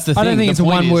 But that's the thing. I don't think The it's a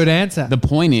point one-word is- answer. The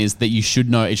point is that you should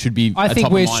know. It should be. I a think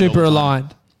top of we're mind super all the time.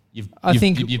 aligned. You've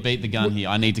think- you beat the gun here.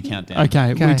 I need to count down. Okay,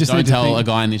 we Okay. just Don't need to tell think. a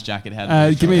guy in this jacket how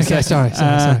to. Give me a Okay, second.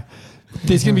 sorry.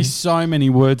 There's going to be so many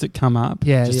words that come up.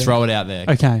 Yeah. Just throw it out there.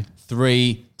 Okay.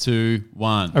 3, 2,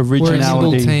 1. We're a nimble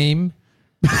Originality. team.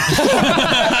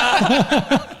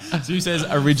 So who says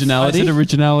I originality? said And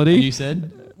originality. you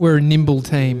said We're a nimble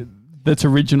team. That's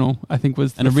original. I think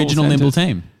was an the full original nimble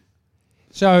sentence. team.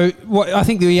 So I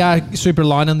think we are super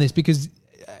aligned on this because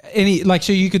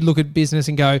so you could look at business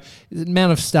and go, the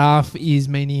amount of staff is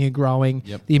meaning you're growing.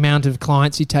 Yep. The amount of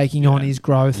clients you're taking on is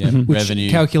growth, Yep. which Revenue.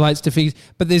 calculates to figures.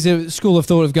 But there's a school of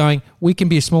thought of going, we can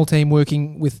be a small team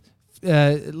working with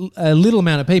a little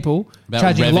amount of people, About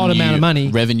charging a lot amount of money.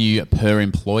 Revenue per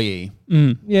employee.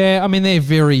 Yeah, I mean, they're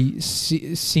very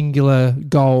singular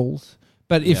goals.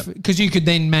 But because you could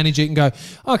then manage it and go,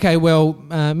 okay, well,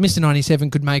 Mr. 97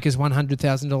 could make us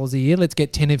 $100,000 a year. Let's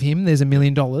get 10 of him. There's $1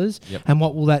 million. Yep. And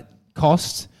what will that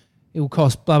cost? It will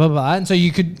cost blah, blah, blah. And so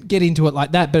you could get into it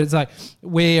like that. But it's like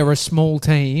we're a small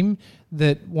team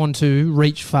that want to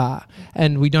reach far,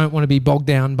 and we don't want to be bogged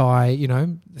down by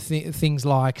things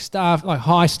like staff, like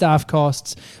high staff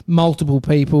costs, multiple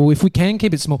people. If we can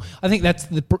keep it small, I think that's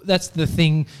the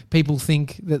thing people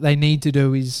think that they need to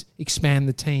do is expand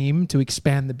the team to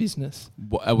expand the business.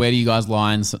 Where do you guys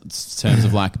lie in terms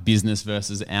of like business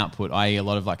versus output? I.e., a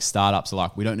lot of like startups are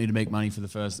like, we don't need to make money for the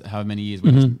first however many years.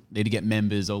 We just need to get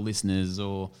members or listeners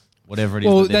or whatever it is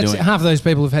Well, that they're that's doing. half of those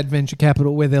people have had venture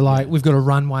capital where they're like, we've got a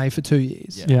runway for 2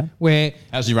 years. Yeah. Where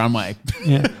How's your runway?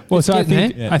 Yeah. Well, It's so I getting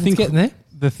think there. I It's think getting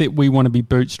there. we want to be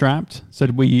bootstrapped, so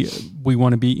we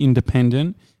want to be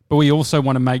independent, but we also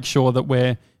want to make sure that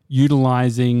we're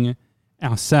utilizing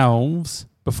ourselves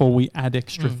before we add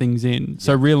extra things in.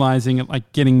 So realizing it,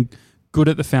 like getting good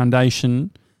at the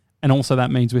foundation, and also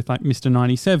that means with like Mr.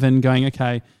 97 going,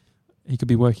 okay, he could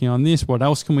be working on this. What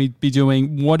else can we be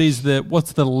doing? What's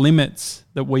the limits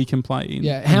that we can play in?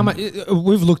 Yeah, how much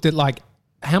we've looked at, like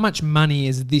how much money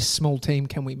is this small team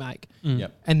can we make,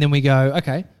 Yep. and then we go,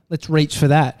 okay, let's reach for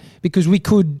that because we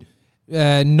could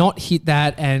not hit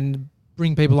that and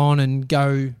bring people on and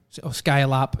go or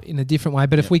scale up in a different way.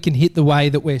 But if we can hit the way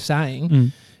that we're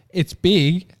saying, it's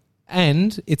big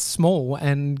and it's small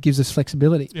and gives us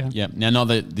flexibility. Yeah. Yeah. Now, not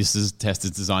that this test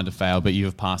is designed to fail, but you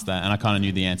have passed that, and I kind of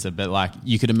knew the answer. But like,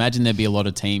 you could imagine there'd be a lot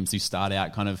of teams who start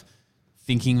out kind of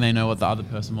thinking they know what the other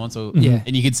person wants, or Yeah.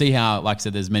 and you can see how, like I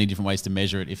said, there's many different ways to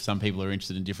measure it. If some people are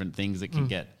interested in different things, it can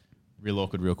get real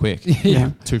awkward real quick. Yeah.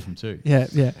 2 from 2. Yeah,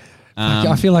 yeah.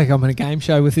 I feel like I'm on a game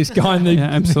show with this guy in the, Yeah,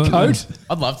 absolutely. the coat.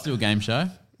 I'd love to do a game show.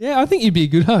 Yeah, I think you'd be a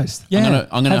good host. Yeah.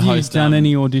 I'm gonna Have host, you done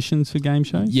any auditions for game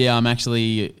shows? Yeah, I'm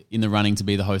actually in the running to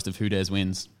be the host of Who Dares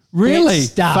Wins. Really? Get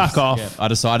stuffed. Fuck off. Yeah, I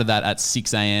decided that at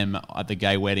 6 a.m. at the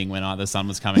gay wedding when the sun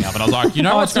was coming up, and I was like, you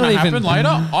know Oh, what's it's not going to even- happen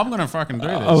later? I'm going to fucking do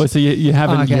this. Oh, so you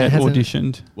haven't Okay, yet hasn't-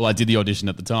 auditioned? Well, I did the audition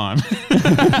at the time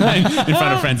in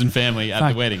front of friends and family at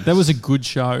Fuck, the wedding. That was a good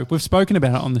show. We've spoken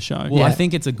about it on the show. Well, Yeah. I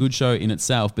think it's a good show in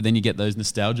itself, but then you get those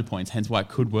nostalgia points, hence why it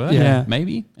could work. Yeah.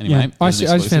 Maybe. Anyway, I there's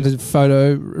just found exclusive. a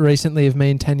photo recently of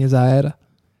me and Tanya Zayeda.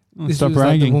 Stop was like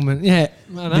bragging. the woman. Yeah,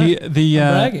 I know. The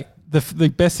I'm bragging. the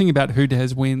best thing about Who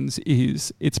Dares Wins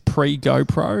is it's pre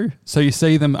GoPro. So you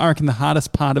see them. I reckon the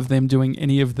hardest part of them doing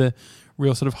any of the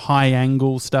real sort of high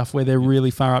angle stuff where they're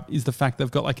really far up is the fact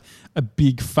they've got like a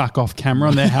big fuck off camera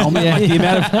on their helmet. Like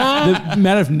the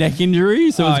amount of neck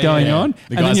injuries that was going on. The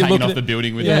And then guy's you hanging look off at the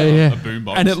building with Yeah, a yeah.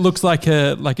 boombox. and it looks like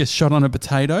a shot on a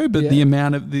potato, but the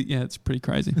amount of it's pretty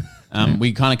crazy.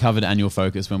 We kind of covered annual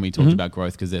focus when we talked about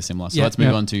growth because they're similar. So Yeah. let's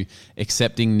move Yeah. on to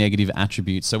accepting negative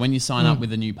attributes. So when you sign up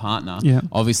with a new partner,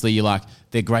 obviously you're like,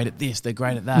 they're great at this, they're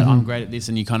great at that, I'm great at this,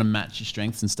 and you kind of match your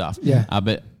strengths and stuff. Yeah.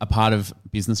 But a part of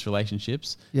business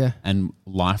relationships Yeah. and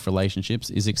life relationships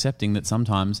is accepting that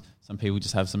sometimes some people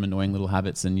just have some annoying little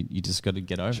habits and you just got to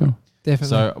get over it. Definitely.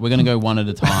 So we're going to go one at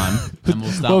a time and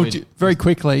we'll start Well, with... very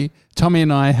quickly, Tommy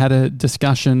and I had a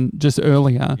discussion just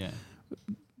earlier. Yeah.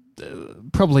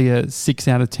 Probably a 6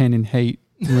 out of 10 in heat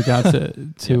in regard to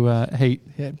heat,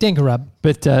 yeah. Denka rub.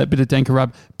 but a bit of Denka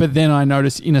rub. But then I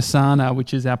noticed in Asana,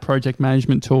 which is our project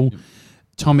management tool,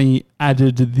 Tommy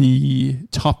added the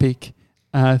topic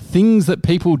things that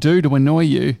people do to annoy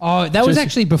you. Oh, that was Just-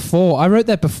 actually before. I wrote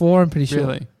that before, I'm pretty sure.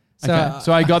 Really? So, Okay.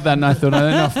 So I got that and I thought, I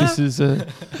don't know if this is a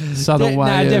subtle way.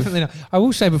 No, of, definitely not. I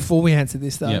will say before we answer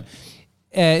this, though, Yep.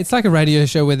 It's like a radio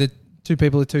show where the two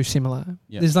people are too similar.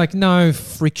 Yep. There's like no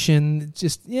friction. It's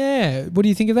just, what do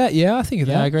you think of that? Yeah, I think of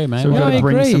Yeah, that. I agree, mate. So we've No, got I to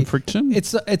bring agree. some friction.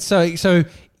 It's so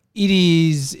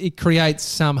it creates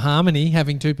some harmony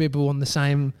having two people on the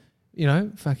same,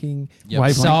 fucking Yep.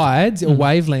 Wavelength. sides or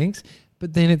wavelengths,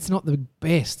 but then it's not the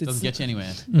best. It's Doesn't get you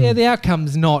anywhere. the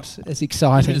outcome's not as Need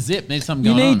exciting. a zip, need something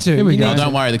You going on. need to. Here we You go. need No, to.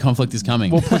 don't worry, the conflict is coming.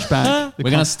 We'll push back. We're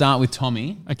going to start with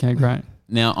Tommy. Okay, great.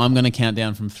 Now I'm going to count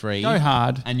down from 3. Go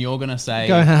hard. And you're going to say...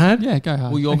 Go hard. Yeah, go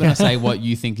hard. Well, you're going to say what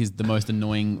you think is the most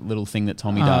annoying little thing that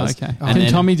Tommy Oh, does. okay. And Can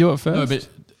then- Tommy do it first?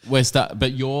 No,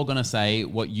 but you're going to say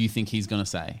what you think he's going to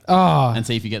say. Oh, And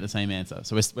see if you get the same answer.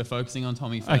 So we're focusing on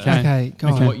Tommy first. Okay. okay. Go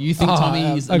on. What you think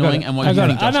Tommy is I got annoying it. and what I you got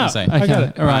think it. I Josh will know. say. I got Okay,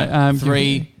 it. all right.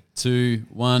 3, 2,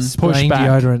 1. Push Spraying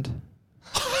back. deodorant.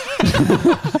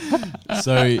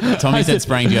 So Tommy said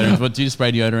spraying deodorant. What do you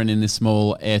spray deodorant in this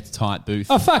small airtight booth?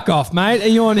 Oh, fuck off, mate. Are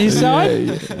you on his side?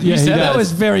 Yeah, You he said that does.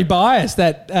 was very biased,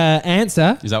 that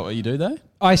answer. Is that what you do though?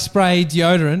 I spray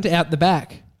deodorant out the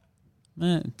back.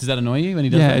 Does that annoy you when he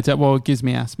does Yeah, that? it gives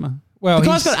me asthma. Well, The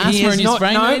guy's got he asthma is and you're not-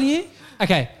 spraying no. it in here?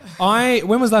 Okay.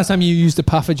 When was the last time you used a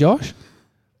puffer, Josh?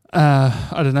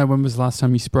 I don't know when was the last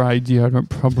time you sprayed deodorant.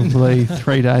 Probably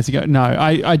 3 days ago. No,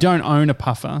 I don't own a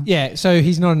puffer. Yeah, so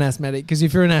he's not an asthmatic, because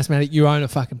if you're an asthmatic, you own a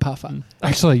fucking puffer.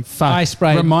 Actually, fuck. I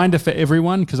sprayed- Reminder for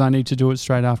everyone, because I need to do it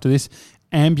straight after this.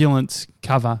 Ambulance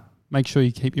cover. Make sure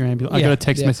you keep your ambulance. I Yeah, got a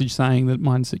text yeah. message saying that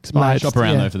mine's expired. Shop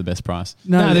around Yeah. though for the best price.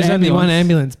 No, there's only one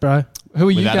ambulance, bro. Who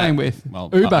are you Without going a- with? well,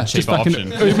 Uber. a Just cheaper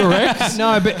fucking option. Uber X.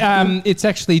 No, but it's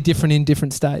actually different in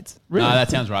different states. Really? No,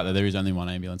 that sounds right though. There is only one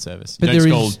ambulance service. But You don't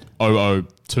there just call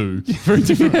 002. Very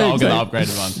different. I'll get the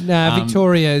upgraded one. No,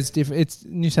 Victoria is different. It's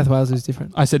New South Wales is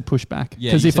different. I said push back.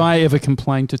 Yeah, Because you if said- I ever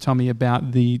complain to Tommy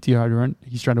about the deodorant,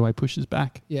 he straight away pushes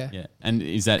back. Yeah. Yeah. And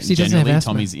is that 'Cause he doesn't have generally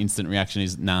asthma. Tommy's instant reaction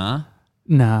is nah?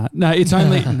 No, it's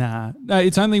only no,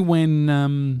 it's only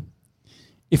when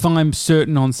if I'm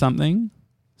certain on something,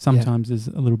 sometimes there's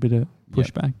a little bit of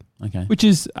pushback, Okay. which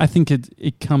is I think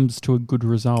it comes to a good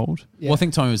result. Yeah. Well, I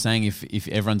think Tommy was saying if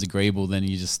everyone's agreeable, then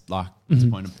you just like what's the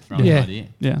point of throwing Yeah. an idea?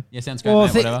 Yeah, Yeah, sounds great, Well, I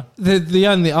mate, think whatever. the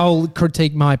only I'll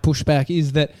critique my pushback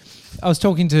is that I was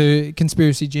talking to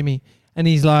Conspiracy Jimmy, and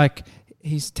he's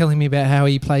telling me about how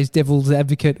he plays devil's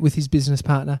advocate with his business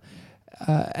partner,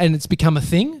 and it's become a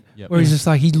thing. Yep. Where he's just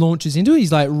like he launches into it.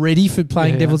 He's like ready for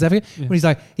playing Yeah. devil's advocate. Yeah. Where he's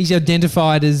like he's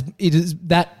identified as it is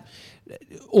that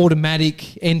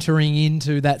automatic entering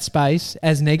into that space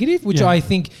as negative, which Yeah. I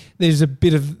think there's a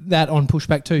bit of that on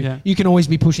pushback too. Yeah. You can always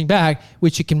be pushing back,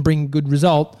 which it can bring good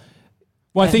result.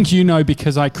 Well, I think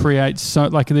because I create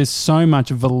there's so much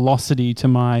velocity to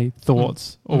my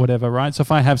thoughts or whatever, right? So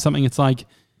if I have something, it's like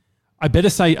I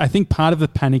think part of the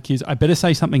panic is I better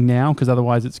say something now because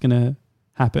otherwise it's going to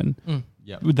happen.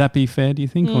 Yep. Would that be fair? Do you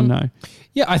think or no?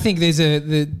 Yeah, I think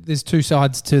there's two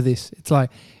sides to this. It's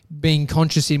like being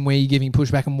conscious in where you're giving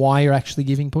pushback and why you're actually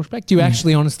giving pushback. Do you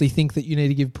actually honestly think that you need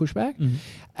to give pushback?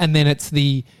 And then it's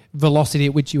the velocity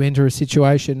at which you enter a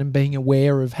situation and being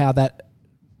aware of how that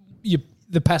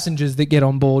the passengers that get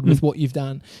on board with what you've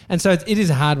done. And so it is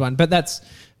a hard one, but that's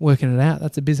working it out.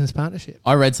 That's a business partnership.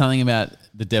 I read something about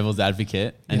the devil's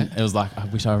advocate, and Yeah. it was like I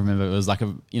wish I remember. It was like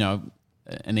an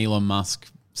Elon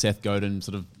Musk, Seth Godin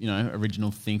sort of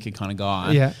original thinker kind of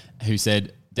guy. Yeah. Who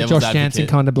said devil's Josh advocate. Jansen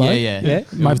kind of bloke. Yeah. Yeah.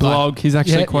 It My was like, blog. He's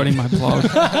actually Yeah. quoting my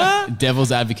blog.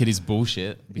 devil's advocate is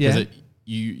bullshit because Yeah.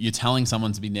 you're telling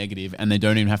someone to be negative and they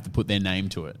don't even have to put their name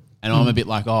to it. And I'm a bit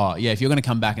like, oh yeah, if you're going to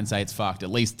come back and say it's fucked, at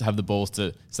least have the balls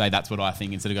to say that's what I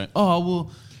think instead of going, oh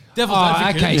well, Devil's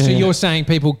advocate. Okay, Yeah. so you're saying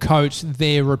people coach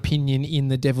their opinion in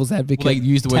the devil's advocate. Well, they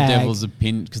use the word tag. devil's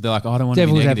opinion because they're like, oh, I don't want to be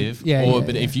Devil's negative. advocate. Yeah,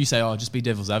 But yeah. if you say, oh, just be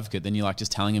devil's advocate, then you're like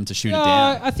just telling him to shoot it No,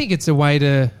 down. I think it's a way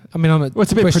to. I mean, I'm not Well,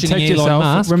 it's a bit questioning protect Elon yourself.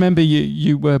 Musk. Remember,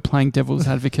 you were playing devil's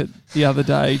advocate the other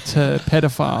day to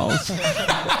pedophiles,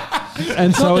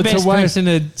 and so Not the it's best a way. person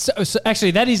to. So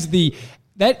actually, that is the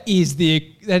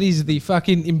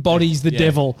fucking embodies the Yeah.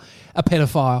 devil, a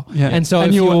pedophile. Yeah. And so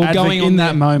if you were you're going in on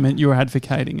that moment, you were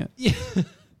advocating it.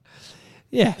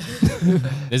 yeah.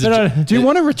 There's But Do you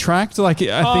want to retract? Like,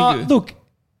 I think. Look,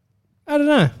 I don't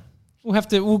know.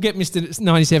 We'll get Mr.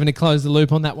 97 to close the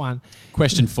loop on that one.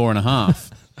 question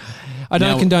 4.5. I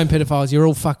don't Now- condone pedophiles. You're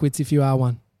all fuckwits if you are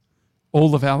one.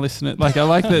 all of our listeners, like, I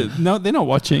like that. No, they're not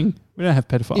watching. We don't have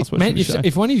pedophiles watching Man, the show.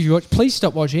 if one of you watch, please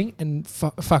stop watching and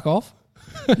fuck off.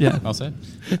 Yeah. Well said.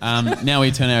 Now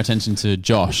we turn our attention to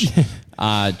Josh.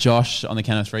 Josh, on the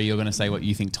count of 3, you're going to say what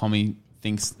you think Tommy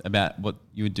thinks about what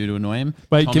you would do to annoy him.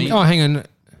 Wait, Tommy, give me- Oh, hang on.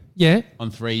 Yeah.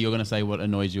 on 3, you're going to say what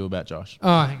annoys you about Josh.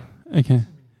 Oh, hang on. Okay.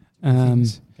 Okay.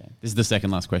 This is the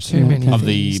second last Too question many of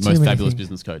the things, too most many fabulous things.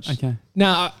 business coach. Okay.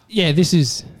 No, yeah, this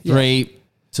is 3,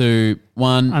 2,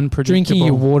 1. Unpredictable. drinking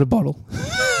your water bottle.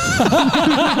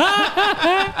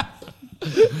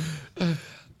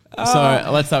 So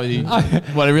let's start with you.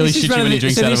 What it really This is shits one you of when the- he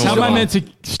drinks so out of this a is water How am I bottle.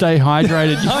 meant to stay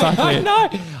hydrated? You fuckwit. No,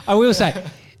 I will say,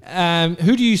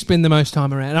 who do you spend the most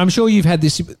time around? I'm sure you've had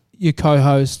this. Your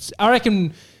co-hosts. I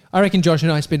reckon Josh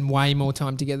and I spend way more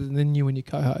time together than you and your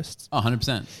co-hosts. Oh,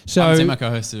 100%. So- I haven't seen my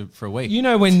co-host for a week. You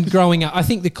know, when growing up, I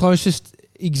think the closest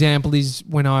example is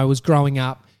when I was growing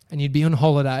up, and you'd be on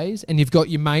holidays, and you've got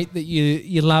your mate that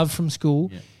you love from school.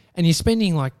 Yeah. And you're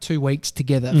spending like 2 weeks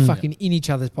together, fucking in each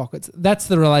other's pockets. That's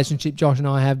the relationship Josh and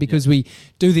I have because we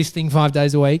do this thing 5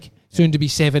 days a week, soon to be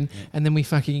 7, and then we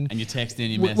fucking. And you're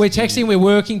texting, We're texting, we're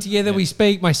working together, Yeah. we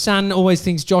speak. My son always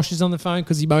thinks Josh is on the phone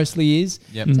because he mostly is.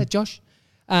 Yep. Is that Josh?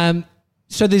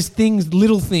 So there's things,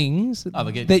 little things Oh,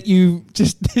 they get- that you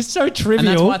just, they're so trivial. And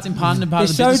that's why it's important and part of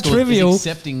the They're business so school, is trivial.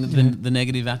 accepting the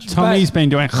negative attributes. Tommy's been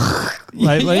doing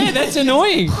lately. Yeah, that's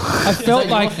annoying. I felt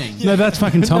your like thing? No, that's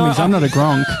fucking Tommy's. I'm not a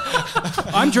gronk.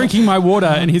 I'm drinking my water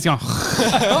and he's going.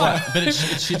 But it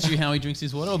shits you how he drinks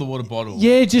his water or the water bottle?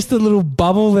 yeah, just a little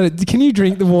bubble that. Can you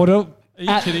drink the water? Are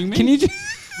you kidding me? Can you?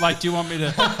 Like, do you want me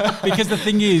to? Because the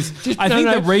thing is, I no, think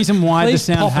no. the reason why the Please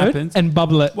sound pop it happens. and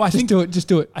bubble it. Well, I just think- do it. Just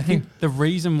do it. I think the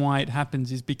reason why it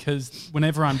happens is because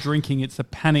whenever I'm drinking, it's the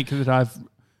panic that I've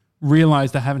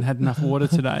realized I haven't had enough water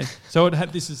today. So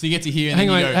this is. So you get to hear and Hang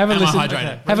then on. you go, Have a am listen. I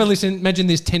hydrated? Have a listen. Imagine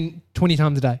this 10, 20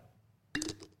 times a day.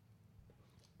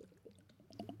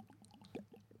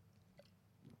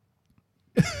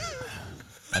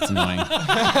 That's annoying.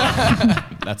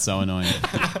 That's so annoying.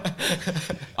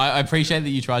 I appreciate that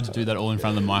you tried to do that all in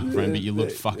front of the microphone, but you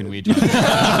looked fucking weird. Trying to do it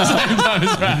at the same time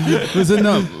as well. Was it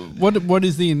no? What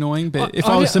is the annoying bit? If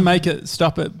I was to make it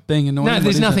stop it being annoying, No, what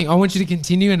there's is nothing. I want you to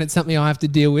continue, and it's something I have to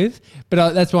deal with.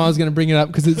 But that's why I was going to bring it up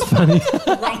because it's funny.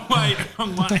 Wrong way.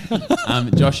 Wrong way.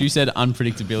 Josh, you said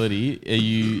unpredictability. Are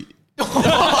you?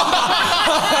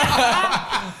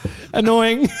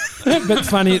 Annoying, but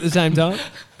funny at the same time.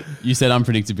 You said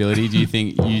unpredictability. Do you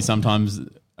think you sometimes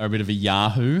are a bit of a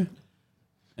Yahoo,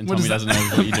 and What Tommy does doesn't that-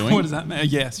 know what you're doing? What does that mean?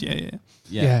 Yes. Yeah.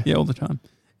 Yeah. Yeah, all the time.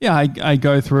 Yeah, I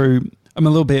go through. I'm a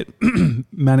little bit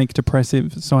manic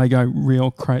depressive, so I go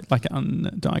real like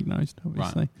undiagnosed,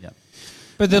 obviously. Right. Yeah.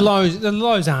 But the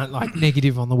lows aren't like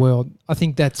negative on the world. I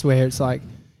think that's where it's like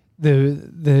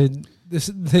the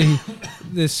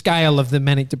scale of the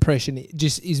manic depression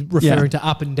just is referring to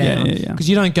up and down. Yeah. Because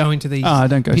you don't go into these I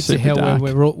don't go pits of super hell dark.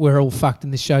 where we're all fucked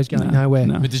and this show's going No, nowhere.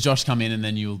 no. But does Josh come in and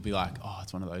then you'll be like, oh,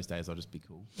 it's one of those days. I'll just be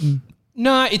cool.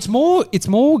 No, it's more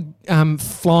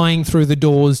flying through the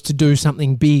doors to do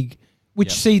something big.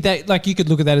 Which Yep. see that like you could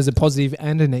look at that as a positive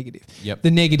and a negative. Yep.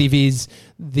 The negative is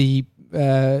the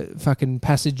fucking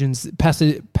passengers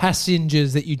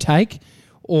that you take,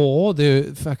 or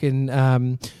the fucking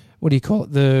what do you call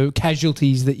it? The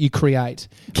casualties that you create.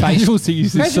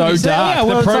 Casualties is so Casualties, dark. yeah,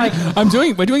 well, The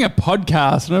it's we're doing a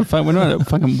podcast. We're not at a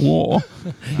fucking war.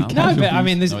 No, but I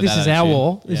mean, this Not with is that our attitude.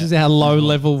 war. This Yeah. is our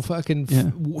low-level fucking Yeah.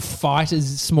 fight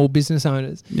as small business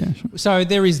owners. Yeah, sure. So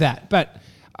there is that, but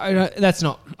that's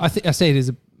not. I see it as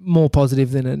a more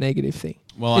positive than a negative thing.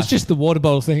 Well, it's just the water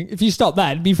bottle thing. If you stop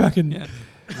that, it'd be fucking. Yeah.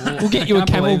 We'll get you a I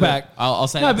can't believe Camelback. I'll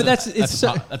say No, that's but a, it's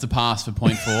so- that's a pass for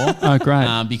point 4. Oh,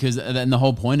 great. Because then the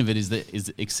whole point of it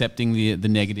is accepting the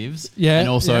negatives, Yeah, and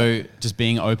also just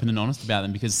being open and honest about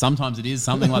them. Because sometimes it is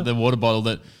something like the water bottle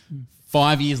that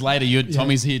 5 years later,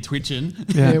 Tommy's here twitching.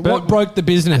 Yeah, but- what broke the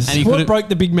business? And he What could've- broke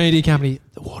the big media company?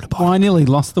 The water bottle. Well, I nearly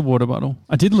lost the water bottle.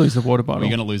 I did lose the water bottle. We're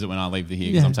going to lose it when I leave the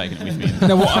here because Yeah. I'm taking it with me.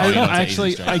 No, well, Going on to I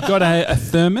Easy Street. got a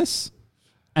thermos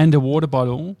and a water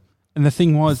bottle, and the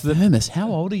thing was that Thermos, how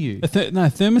old are you?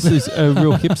 thermos is a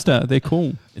real hipster. They're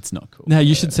cool. It's not cool. Now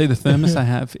you should see the thermos I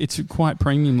have. It's quite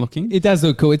premium looking. It does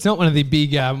look cool. It's not one of the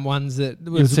big ones that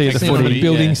You'll see at the seen on footy. the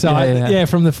building Yeah. site. Yeah.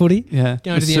 From the footy. Yeah,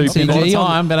 Going to the soup. MCG. all the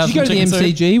time, but Did you go to the chicken soup.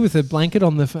 MCG with a blanket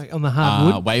on the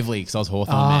hardwood? Waverley, because I was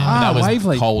Hawthorn Ah, man. That was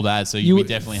Waverley. cold as, so You- we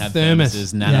definitely had thermos.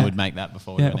 thermoses. Nana Yeah. would make that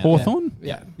before we Yeah, went out. Hawthorn.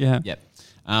 Yeah. Yeah. Yep.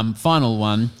 Final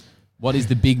one. What is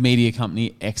the big media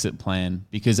company exit plan?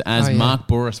 Because as Oh, yeah. Mark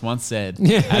Boris once said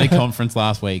Yeah. at a conference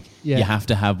last week, Yeah. you have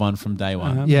to have one from day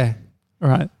one. Yeah. All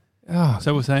right. Oh,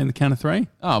 So we'll say in the count of three.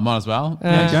 Oh, might as well.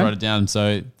 Yeah, Just okay. write it down.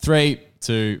 So 3,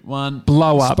 2, 1.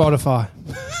 Blow up. Spotify.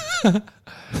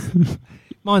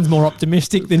 Mine's more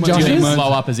optimistic than Do you mean Josh's.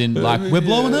 blow up as in like we're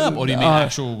blowing up, or do you mean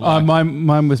actual? Like,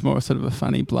 mine was more sort of a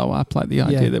funny blow up, like the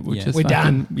idea Yeah. that we'll Yeah. just We're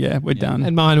fucking- Yeah, we're done.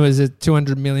 And mine was a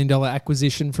 $200 million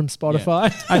acquisition from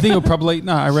Spotify. I think it'll probably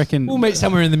I reckon. We'll meet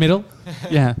somewhere in the middle.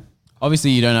 Yeah.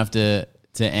 obviously, you don't have to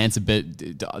answer, but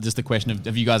just the question of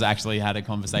have you guys actually had a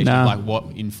conversation No. of like what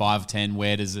in 5, 10,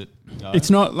 where does it go? It's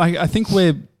not like I think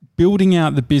we're building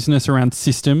out the business around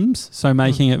systems, so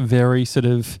making it very sort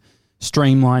of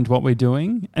streamlined what we're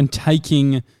doing and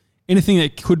taking anything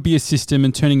that could be a system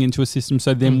and turning into a system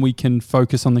so then we can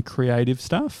focus on the creative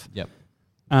stuff. Yep.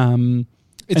 It's And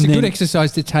a good then-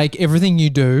 exercise to take everything you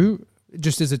do,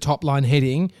 just as a top line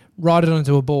heading, write it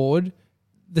onto a board,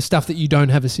 the stuff that you don't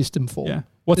have a system for. Yeah.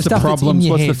 What's The the, stuff that's in problems?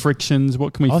 your What's the head. frictions?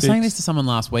 What can we I was fix? saying this to someone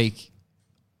last week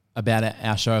about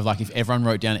our show of like if everyone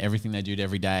wrote down everything they did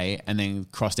every day and then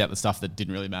crossed out the stuff that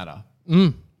didn't really matter.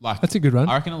 Like That's a good one.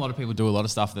 I reckon a lot of people do a lot of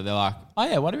stuff that they're like, oh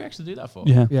yeah, why do we actually do that for?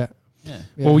 Yeah. Yeah. Yeah.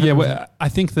 Well, yeah, 100%. I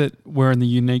think that we're in the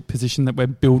unique position that we're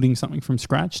building something from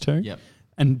scratch too. Yep.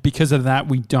 And because of that,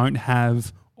 we don't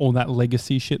have all that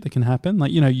legacy shit that can happen.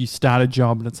 Like, you start a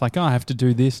job and it's like, oh, I have to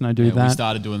do this and I do Yeah, that. we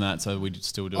started doing that, so we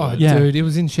still do Oh, it. Yeah. dude, it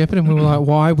was in Shepparton and we were like,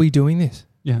 why are we doing this?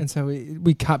 Yeah. And so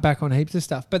we cut back on heaps of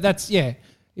stuff. But that's,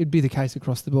 it'd be the case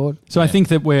across the board. So I think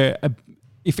that we're,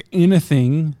 if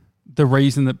anything, the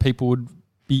reason that people would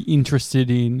be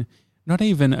interested in not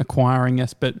even acquiring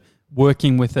us, but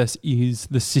working with us is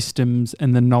the systems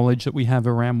and the knowledge that we have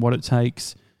around what it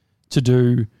takes to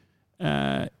do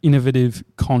innovative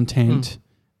content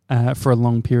for a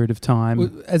long period of time.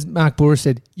 Well, as Mark Boris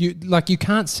said, you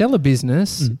can't sell a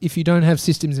business if you don't have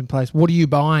systems in place. What are you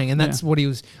buying? And that's what he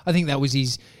was. I think that was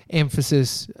his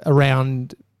emphasis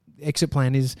around exit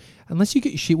plan is unless you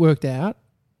get your shit worked out,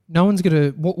 no one's gonna.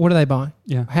 What do they buy?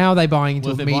 Yeah. How are they buying into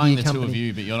Well, if a they're buying media the two company? of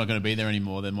you, but you're not going to be there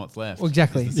anymore, then what's left? Well,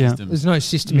 exactly. Is the Yeah. system. There's no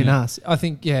system in Yeah. us. I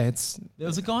think it's There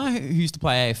was a guy who used to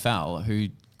play AFL who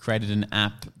created an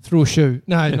app. through a shoe.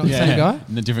 No, not the same guy.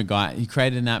 And a different guy. He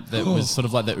created an app that was sort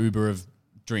of like the Uber of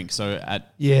drinks. So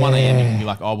at Yeah. 1 a.m. you can be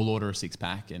like, oh, we'll order a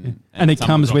 6-pack. And it someone will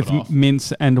comes drop with it off.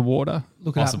 mints and water.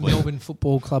 Look at Possibly. Melbourne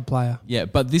Football Club player. Yeah,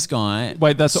 but this guy...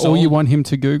 Wait, that's all you sold- want him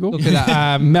to Google? Look at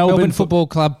that. Melbourne Melbourne Football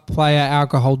Club player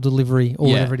alcohol delivery or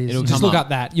Yeah, whatever it is. it'll Just come look up. up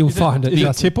that. You'll find it. Is it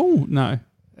Trust me. Tipple? No.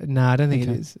 No, I don't think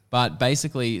Okay. it is. But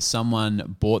basically,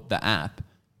 someone bought the app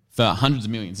for hundreds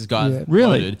of millions. This guy Yeah.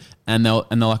 Really? loaded, and they're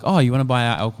like, "Oh, you want to buy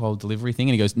our alcohol delivery thing?"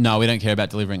 And he goes, "No, we don't care about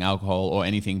delivering alcohol or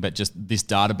anything, but just this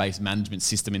database management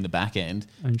system in the back end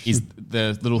is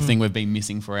the little thing we've been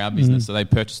missing for our business." So they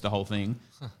purchased the whole thing.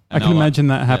 I can imagine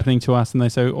that happening to us and they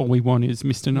say, all we want is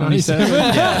Mr. 97.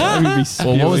 That would be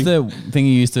Well, what was spewing. the thing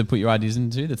you used to put your ideas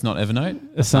into? That's not Evernote.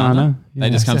 Asana. They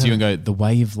just come to you and go, "The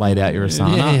way you've laid out your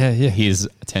Asana, Yeah. here's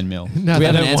 10 mil." No, Do we have they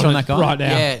an don't answer on want that it guy? right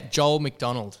now. Yeah, Joel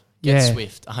McDonald. Get Yeah.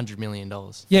 Swift, $100 million.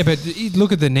 Yeah, but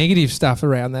look at the negative stuff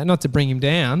around that. Not to bring him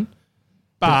down.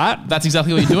 But that's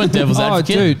exactly what you're doing, devil's Oh,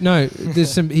 advocate. dude, no.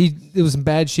 There was some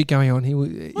bad shit going on.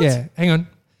 Yeah. Hang on.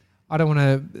 I don't want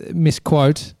to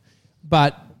misquote,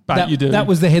 but you do. That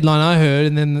was the headline I heard,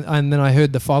 and then I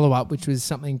heard the follow up, which was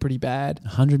something pretty bad.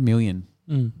 100 million.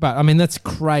 But I mean, that's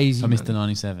crazy. I missed the man.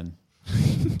 97.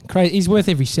 Crazy. He's worth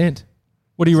every cent.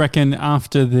 What do you reckon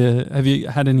after have you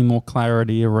had any more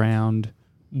clarity around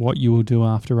what you will do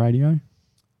after radio?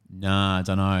 Nah, I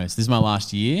don't know. So this is my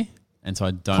last year, and so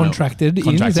I don't Contracted in. Is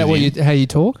Contracted that in. how you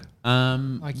talk?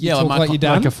 Like you talk like you're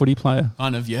done? Like a footy player.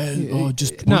 kind of, yeah. Oh,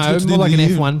 just No, more like an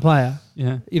F1 player.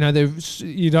 Yeah. You know, if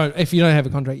you don't have a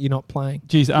contract, you're not playing.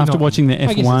 Geez, after not- watching the I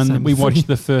guess it's the F1, same we with watched footy.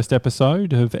 the first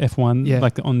episode of F1 Yeah.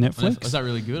 like on Netflix. Was that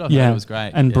really good? I thought Yeah. it was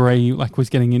great. And yeah. Brie was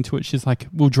getting into it. She's like,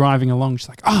 we're driving along. She's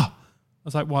like, I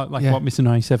was like, what? Like Yeah. what Mr.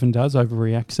 97 does,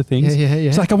 overreacts to things. Yeah.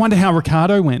 She's like, I wonder how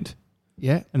Ricardo went.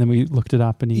 Yeah. And then we looked it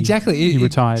up and he Exactly. he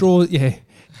retired.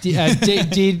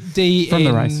 From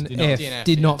the race. DNF Did not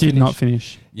did not Did finish. not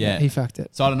finish. Yeah. He fucked it.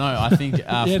 So I don't know. I think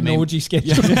Yeah, for me, nor would you sketch.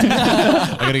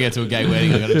 I got to get to a gay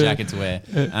wedding. I got a jacket to wear.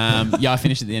 I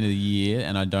finished at the end of the year,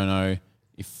 and I don't know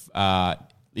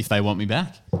if they want me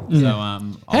back. So How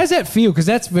does that feel? Because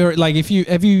that's very like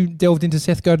have you delved into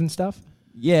Seth Godin stuff?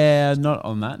 yeah, not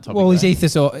on that topic. Well, though.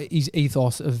 his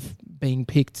ethos of being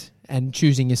picked and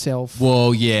choosing yourself.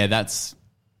 Well, yeah,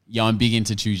 I'm big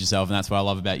into choose yourself, and that's what I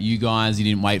love about you guys. You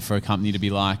didn't wait for a company to be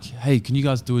like, hey, can you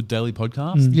guys do a daily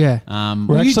podcast? Yeah. We're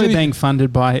Well, you actually do- being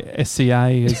funded by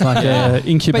SCA as like a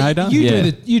incubator. But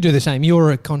you do the same.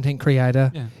 You're a content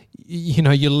creator. Yeah. You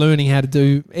know, you're learning how to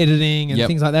do editing and Yep.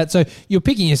 things like that. So you're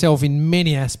picking yourself in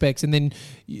many aspects, and then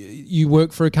you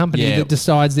work for a company Yeah. that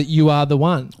decides that you are the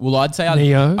one. Well, I'd say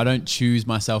Neo. I don't choose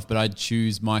myself, but I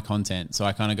choose my content. So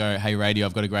I kind of go, hey, radio,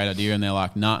 I've got a great idea. And they're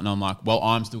like, nah. And I'm like, well,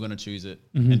 I'm still going to choose it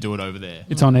and do it over there.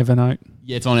 It's on Evernote.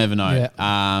 Yeah, it's on Evernote.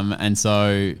 And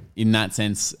so in that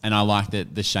sense, and I like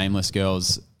that the Shameless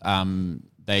girls,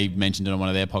 they mentioned it on one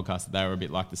of their podcasts that they were a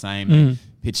bit like the same. They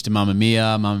pitched to Mamma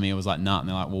Mia. Mamma Mia was like, nah. And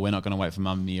they're like, well, we're not going to wait for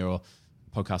Mamma Mia or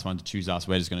Podcast One to choose us.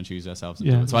 We're just going to choose ourselves and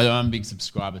do Yeah. it. So I'm a big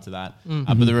subscriber to that.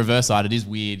 But the reverse side, it is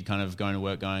weird kind of going to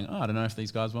work going, oh, I don't know if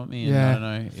these guys want me. And I don't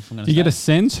know if I'm going to Do you get a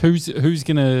sense who's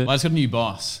going to... Well, I just got a new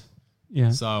boss. Yeah.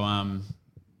 So,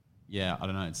 yeah, I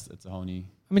don't know. It's a whole new...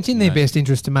 I mean, it's in their best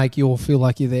interest to make you all feel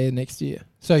like you're there next year.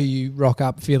 So you rock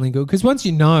up feeling good. Because once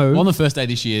you know... Well, on the first day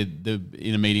this year,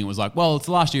 in a meeting, it was like, well, it's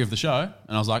the last year of the show.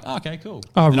 And I was like, oh, okay, cool.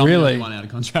 Oh, and I'm the really? only one out of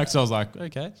contract. So I was like,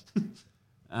 okay.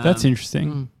 That's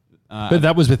interesting. Mm. But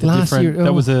that was with a Last different... year-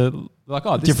 that was a Like,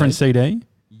 oh, this different is- CD.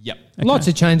 Yep. Lots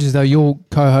of changes, though. Your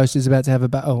co-host is about to have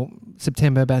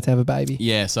September about to have a baby.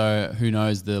 Yeah, so who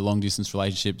knows? The long distance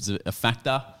relationship is a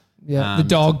factor. Yeah. The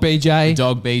dog, BJ. The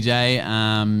dog,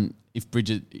 BJ. If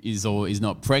Bridget is or is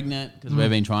not pregnant, because we've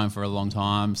been trying for a long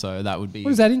time. So that would be... What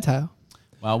does that entail?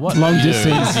 Well, what Long you do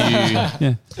distance.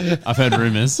 is Yeah. I've heard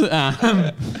rumours.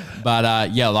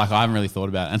 But yeah, like I haven't really thought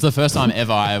about it. And it's the first time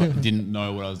ever I didn't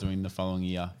know what I was doing the following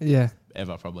year. Yeah.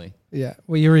 Ever, probably. Yeah.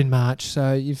 Well, you're in March,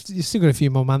 so you've still got a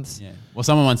few more months. Yeah. Well,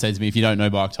 someone once said to me, if you don't know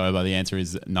by October, the answer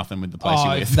is nothing with the place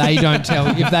you're If with. they don't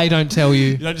tell you.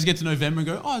 You don't just get to November and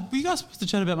go, oh, were you guys supposed to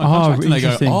chat about my Oh, contract? And they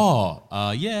go,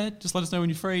 interesting. yeah, just let us know when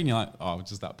you're free. And you're like, oh, we'll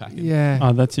just start packing. Yeah.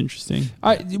 Oh, that's interesting.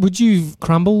 Would you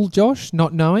crumble, Josh,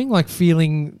 not knowing, like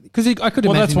feeling? Because I could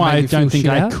Well, imagine. that's why it made I you feel don't think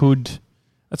shit I out. could.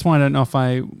 That's why I don't know if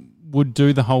I would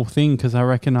do the whole thing, because I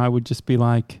reckon I would just be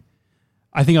like,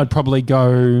 I think I'd probably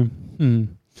go,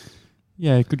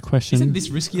 yeah, good question. Isn't this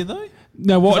riskier though?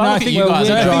 No, well, 'Cause I no, I look at think, you guys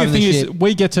I and go, think the thing is, "Driving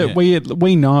we get to, Yeah.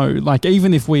 we know, like,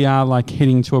 even if we are like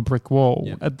hitting to a brick wall,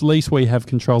 Yeah. at least we have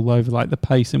control over like the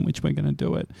pace in which we're going to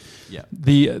do it. Yeah.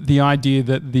 The idea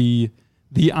that the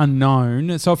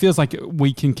unknown, so it feels like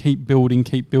we can keep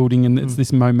building, and it's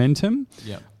this momentum.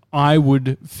 Yeah. I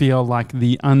would feel like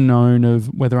the unknown of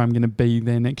whether I'm going to be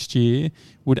there next year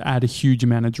would add a huge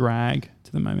amount of drag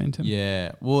to the momentum.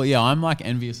 Yeah. Well, yeah, I'm like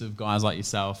envious of guys like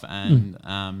yourself and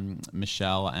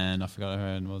Michelle and I forgot her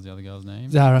and what was the other girl's name?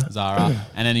 Zara.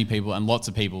 And any people and lots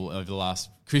of people over the last...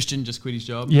 Christian just quit his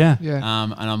job. Yeah. Yeah.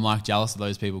 And I'm like jealous of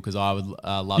those people because I would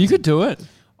love You to- could do it.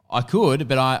 I could,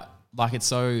 but I like it's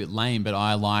so lame, but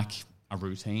I like a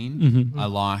routine. I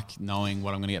like knowing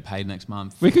what I'm going to get paid next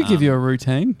month. We could give you a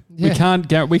routine. Yeah.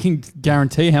 We can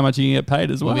guarantee how much you can get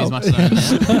paid as well. Will be as much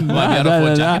as I am now. Might be able to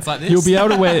afford jackets like this. You'll be able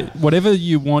to wear whatever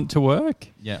you want to work.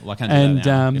 Yeah, well, I can't do that And,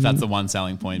 now. If that's the one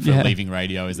selling point for yeah. leaving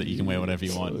radio is that you can wear whatever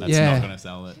you want. That's Yeah. not going to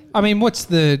sell it. I mean, what's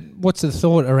the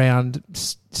thought around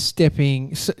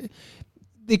stepping?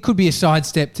 There could be a side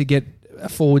step to get a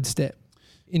forward step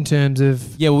in terms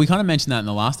of Yeah, well, we kind of mentioned that in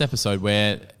the last episode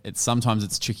where sometimes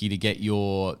it's tricky to get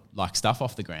your like stuff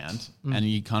off the ground, and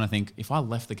you kind of think if I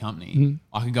left the company,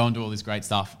 I could go and do all this great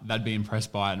stuff. They'd be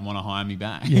impressed by it and want to hire me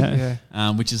back. Yeah.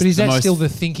 Which is But is the that most still the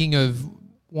thinking of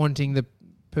wanting the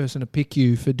person to pick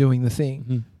you for doing the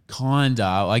thing? kinda,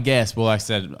 I guess. Well, like I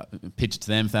said, pitch it to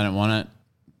them if they don't want it.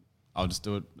 I'll just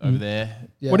do it over there.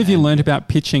 Yeah. What have you learned about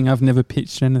pitching? I've never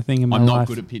pitched anything in my I'm life. not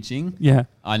good at pitching. Yeah.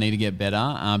 I need to get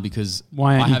better because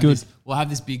Why aren't I you have good? I have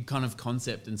this big kind of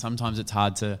concept, and sometimes it's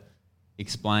hard to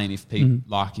explain if people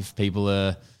if people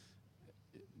are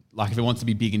like if it wants to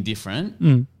be big and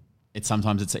different. It's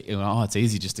sometimes it's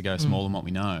easy just to go small than what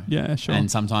we know. Yeah, sure. And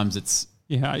sometimes it's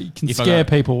Yeah, you can if I scare go,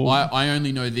 people. I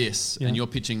only know this, Yeah. and you're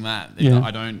pitching that. Yeah.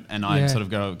 I don't, and I Yeah. sort of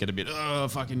go get a bit. Oh,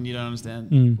 fucking, you don't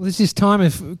understand. Well, this is time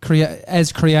of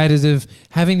as creators of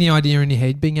having the idea in your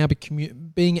head, being able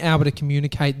to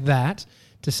communicate that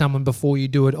to someone before you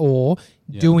do it, or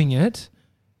Yeah. doing it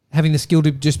having the skill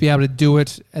to just be able to do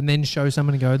it and then show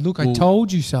someone and go, look, I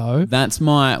told you so. That's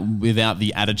my, without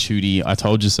the attitudey, I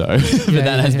told you so. But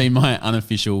that has been my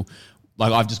unofficial,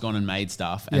 like I've just gone and made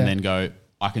stuff and then go,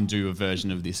 I can do a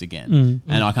version of this again.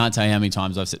 And I can't tell you how many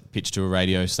times I've pitched to a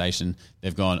radio station.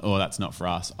 They've gone, oh, that's not for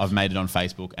us. I've made it on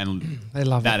Facebook and They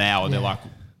love that it. hour. They're like,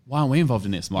 why aren't we involved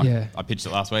in this? I'm like, I pitched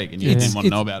it last week and you didn't want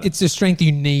to know about it. It's a strength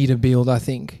you need to build, I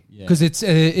think. Because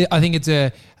I think it's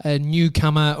a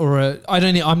newcomer or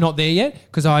I'm not there yet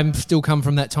because I'm still come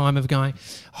from that time of going,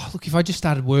 oh, look, if I just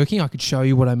started working, I could show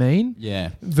you what I mean.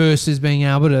 Yeah. Versus being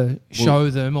able to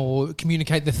show them or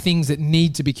communicate the things that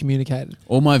need to be communicated.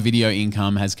 All my video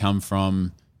income has come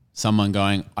from someone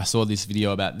going, I saw this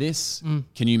video about this.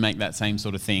 Can you make that same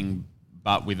sort of thing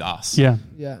but with us? Yeah.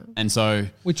 And so...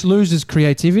 Which loses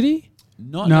creativity?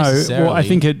 Not necessarily. Well, I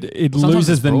think it Sometimes loses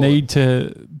it's the broad. need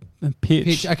to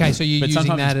pitch. Okay, so you're But using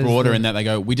sometimes that it's as broader in that they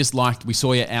go, we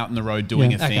saw you out in the road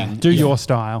doing a thing. Do your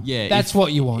style. Yeah, That's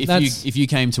what you want. If you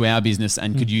came to our business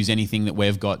and could use anything that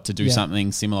we've got to do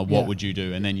something similar, what would you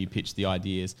do? And then you pitch the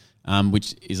ideas,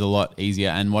 which is a lot easier.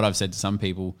 And what I've said to some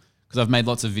people, because I've made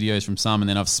lots of videos from some and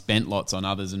then I've spent lots on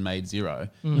others and made zero.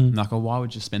 And like, oh, why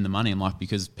would you spend the money? I'm like,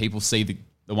 because people see the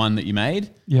one that you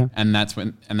made, and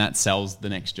that sells the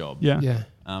next job. Yeah.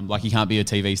 Like you can't be a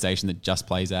TV station that just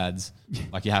plays ads.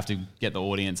 Like you have to get the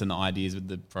audience and the ideas with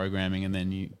the programming, and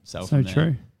then you sell from there. So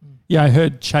true. Yeah, I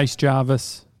heard Chase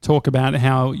Jarvis talk about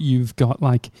how you've got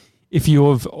like, if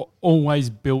you've always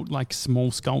built like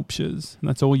small sculptures and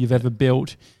that's all you've ever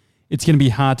built, it's going to be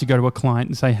hard to go to a client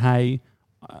and say, hey,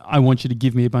 I want you to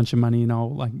give me a bunch of money and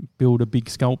I'll like build a big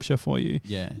sculpture for you.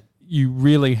 Yeah. You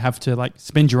really have to like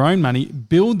spend your own money,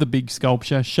 build the big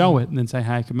sculpture, show it, and then say,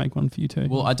 hey, I can make one for you too.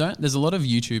 Well, there's a lot of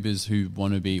YouTubers who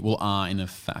want to be, are in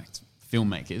effect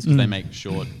filmmakers because they make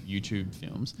short YouTube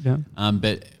films. Yeah.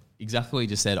 But exactly what you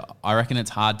just said, I reckon it's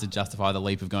hard to justify the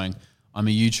leap of going, I'm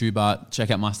a YouTuber, check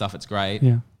out my stuff, it's great.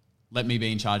 Yeah. Let me be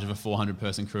in charge of a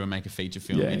 400-person crew and make a feature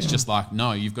film. Yeah, it's just like,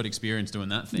 no, you've got experience doing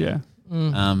that thing. Yeah.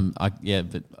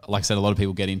 But like I said, a lot of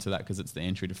people get into that because it's the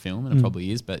entry to film, and it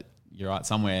probably is, but you're right,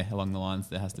 somewhere along the lines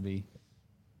there has to be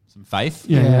some faith.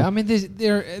 Yeah. I mean,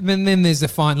 then there's the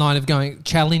fine line of going,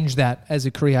 challenge that as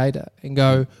a creator and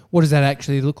go, what does that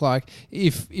actually look like?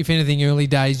 If anything, early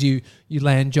days you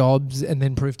land jobs and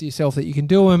then prove to yourself that you can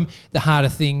do them. The harder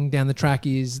thing down the track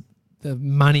is the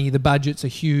money, the budgets are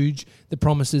huge, the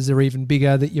promises are even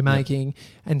bigger that you're making.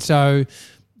 And so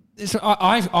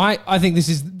I think this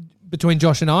is between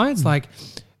Josh and I, it's like,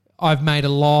 I've made a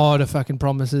lot of fucking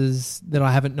promises that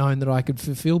I haven't known that I could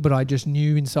fulfill, but I just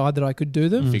knew inside that I could do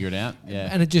them. Figure it out, yeah.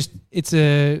 And it's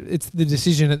the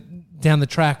decision down the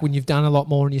track when you've done a lot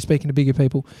more and you're speaking to bigger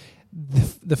people.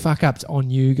 The fuck up's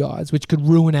on you guys, which could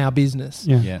ruin our business.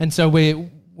 Yeah. And so we're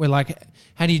like,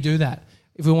 how do you do that?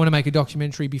 If we want to make a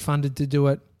documentary, be funded to do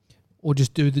it, or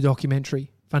just do the documentary,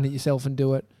 fund it yourself and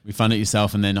do it. We fund it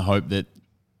yourself and then hope that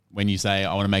when you say,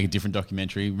 I want to make a different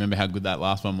documentary, remember how good that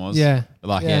last one was? Yeah.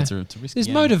 It's a risky There's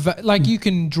game. like you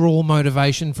can draw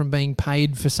motivation from being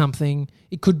paid for something.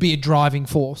 It could be a driving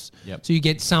force. Yep. So you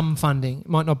get some funding. It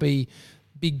might not be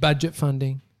big budget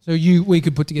funding. So we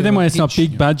could put together. But then when a it's not pitch.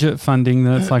 big budget funding,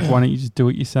 then it's like, why don't you just do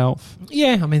it yourself?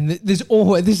 Yeah, I mean, this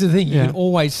is the thing. You can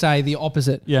always say the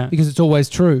opposite. Yeah. Because it's always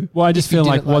true. Well, I just If you feel did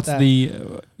like it what's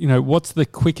that. what's the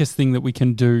quickest thing that we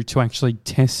can do to actually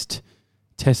test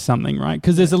something, right?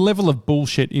 Because there's a level of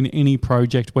bullshit in any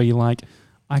project where you're like,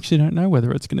 I actually don't know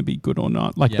whether it's going to be good or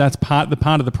not. Like that's part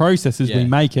of the process is we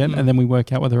make it and then we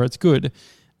work out whether it's good.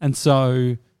 And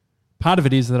so part of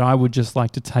it is that I would just like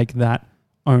to take that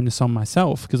onus on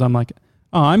myself because I'm like,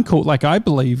 oh, I'm cool. Like I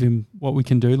believe in what we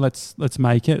can do. Let's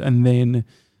make it, and then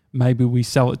maybe we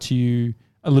sell it to you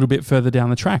a little bit further down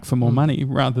the track for more money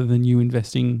rather than you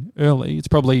investing early. It's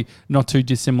probably not too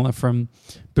dissimilar from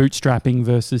bootstrapping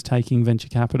versus taking venture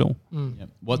capital. Yep.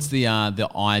 What's the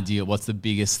ideal? What's the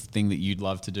biggest thing that you'd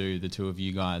love to do, the two of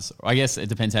you guys? I guess it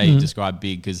depends how you describe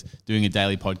big, because doing a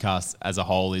daily podcast as a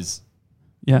whole is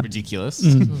ridiculous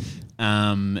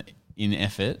in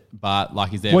effort. But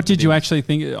like, is there? What did you actually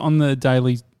think on the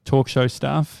daily talk show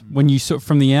stuff when you sort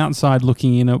from the outside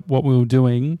looking in at what we were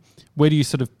doing? Where do you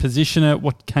sort of position it?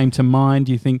 What came to mind?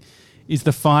 Do you think is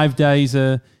the 5 days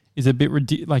is a bit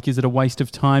like, is it a waste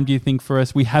of time? Do you think for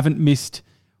us? We haven't missed.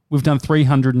 We've done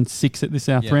 306 at this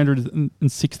our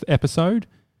 306th episode.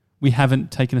 We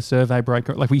haven't taken a survey break.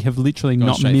 Like we have literally Gone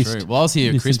not straight missed. through. Well, I was here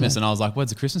at missed a Christmas day. and I was like, "Where's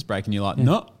the Christmas break?" And you're like,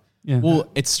 "No." Yeah. Well,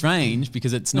 it's strange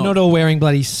because it's We're not. not all wearing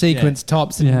bloody sequence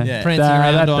tops and Yeah. prancing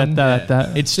around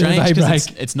on. It's Survey strange because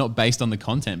break. it's not based on the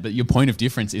content, but your point of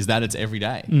difference is that it's every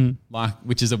day, like,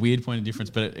 which is a weird point of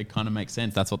difference, but it kind of makes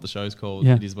sense. That's what the show's called.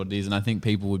 Yeah. It is what it is, and I think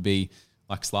people would be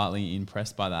like slightly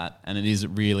impressed by that. And it is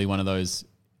really one of those.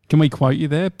 Can we quote you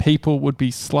there? People would be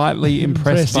slightly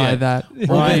impressed by Yeah. that.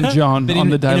 Ryan John But on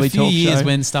the Daily in a few Talk years Show.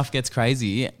 when stuff gets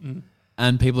crazy,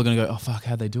 and people are going to go, "Oh fuck,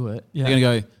 how'd they do it?" Yeah. They're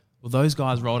going to go, "Well, those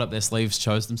guys rolled up their sleeves,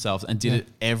 chose themselves, and did it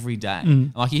every day."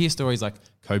 And like you hear stories like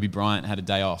Kobe Bryant had a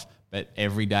day off, but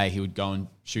every day he would go and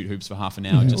shoot hoops for half an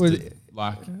hour. Just Well, to,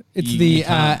 like It's you the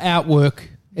can't- outwork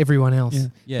everyone else. Yeah.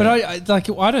 Yeah.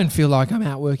 But I don't feel like I'm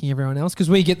outworking everyone else because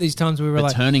we get these times where we're But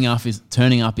like, turning up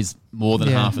is more than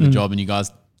Yeah. half of the job, and you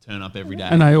guys turn up every day.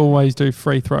 And I always do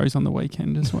free throws on the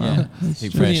weekend as well. Yeah. It's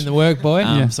Keep just- put in the work, boy.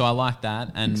 Yeah. So I like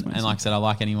that, and like I said, I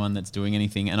like anyone that's doing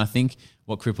anything. And I think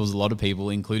what cripples a lot of people,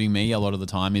 including me, a lot of the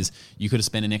time, is you could have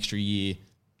spent an extra year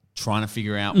trying to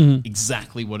figure out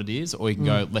exactly what it is, or you can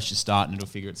go, let's just start and it'll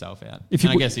figure itself out. If you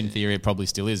And I w- guess in theory it probably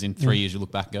still is. In 3 years you look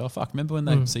back and go, oh fuck, remember when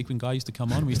that sequin guy used to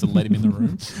come on? We used to let him in the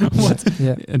room.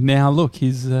 Yeah. And now look,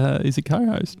 he's a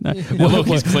co-host. No, Well, look,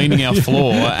 he's cleaning our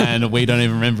floor and we don't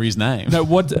even remember his name. no,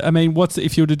 what's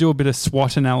if you were to do a bit of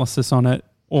SWOT analysis on it,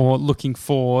 or looking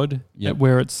forward Yep. at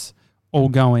where it's all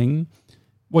going?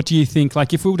 What do you think?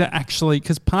 Like, if we were to actually,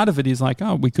 because part of it is like,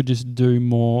 oh, we could just do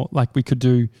more. Like, we could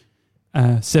do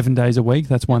 7 days a week.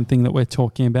 That's one thing that we're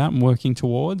talking about and working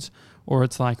towards. Or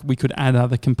it's like we could add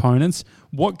other components.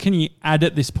 What can you add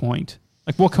at this point?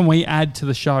 Like, what can we add to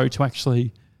the show to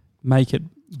actually make it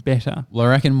better? Well,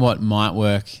 I reckon what might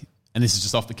work, and this is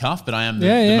just off the cuff, but I am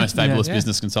the most fabulous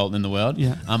business consultant in the world.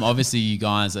 Yeah. Obviously, you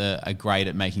guys are great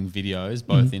at making videos,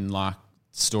 both in like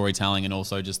storytelling and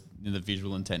also just the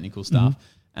visual and technical stuff.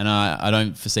 And I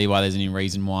don't foresee why there's any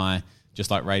reason why, just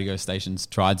like radio stations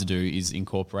tried to do, is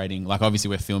incorporating, like obviously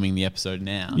we're filming the episode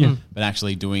now, but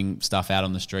actually doing stuff out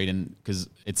on the street, and because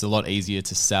it's a lot easier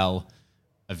to sell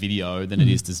a video than it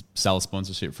is to sell a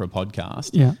sponsorship for a podcast.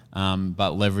 Yeah.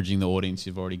 But leveraging the audience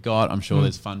you've already got, I'm sure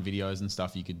there's fun videos and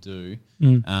stuff you could do.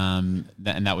 And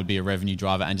that would be a revenue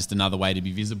driver and just another way to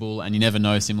be visible. And you never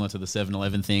know, similar to the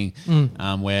 7-Eleven thing,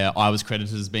 where I was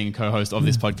credited as being a co-host of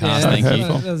this podcast. Yeah, Thank that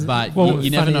you. was But the you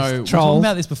never funniest know. We were troll. talking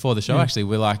about this before the show, actually.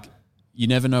 We're like, you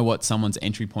never know what someone's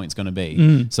entry point's going to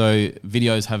be. So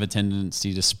videos have a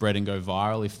tendency to spread and go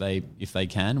viral if they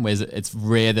can. Whereas it's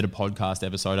rare that a podcast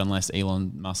episode, unless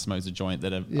Elon Musk smokes a joint,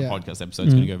 that a podcast episode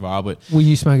is going to go viral. But Will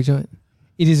you smoke a joint?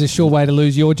 It is a sure way to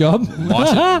lose your job.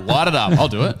 light it up. I'll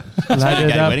do it. It's Light a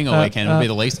it gay up, wedding all weekend. It'll be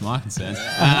the least of my concerns.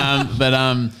 But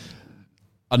I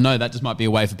don't know, that just might be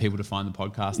a way for people to find the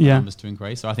podcast numbers to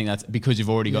increase. So I think that's because you've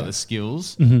already got the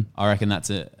skills. I reckon that's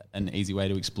an easy way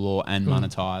to explore and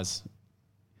monetize.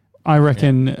 I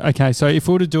reckon, okay, so if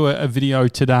we were to do a video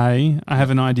today, I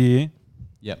have an idea.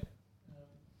 Yep.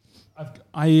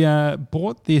 I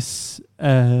bought this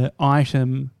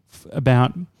item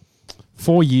about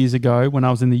 4 years ago when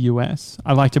I was in the US.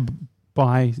 I like to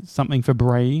buy something for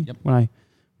Bree when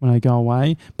I go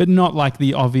away, but not like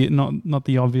the obvious, not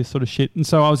the obvious sort of shit. And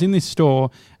so I was in this store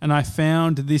and I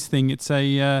found this thing. It's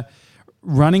a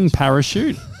running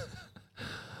parachute.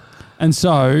 And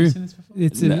so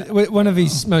It's one of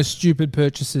his most stupid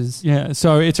purchases. yeah,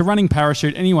 so it's a running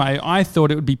parachute. Anyway, I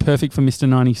thought it would be perfect for Mr.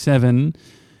 97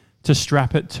 to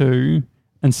strap it to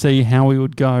and see how we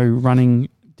would go running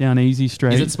down Easy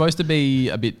Street. Is it supposed to be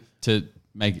a bit to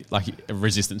make like a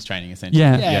resistance training essentially?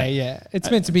 Yeah. Yeah.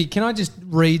 It's meant to be. Can I just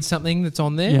read something that's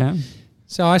on there? Yeah.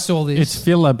 So I saw this. It's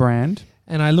Filler brand.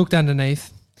 And I looked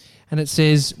underneath and it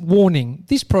says, warning,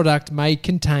 this product may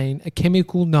contain a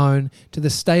chemical known to the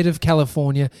state of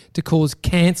California to cause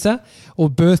cancer or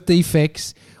birth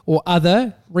defects or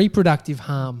other reproductive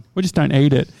harm. We just don't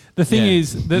eat it. The thing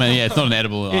is that it's not an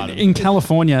edible item. in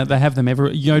California, they have them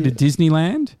everywhere. You go to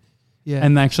Disneyland Yeah.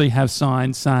 and they actually have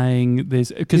signs saying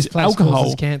there's, because This place alcohol,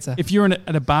 causes cancer. if you're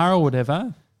at a bar or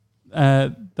whatever,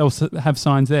 they'll have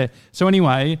signs there. So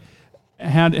anyway,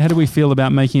 how do we feel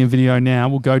about making a video now?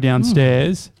 We'll go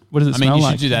downstairs. What does it I mean, smell you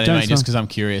like? should do that Don't anyway, just smell- because I'm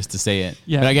curious to see it.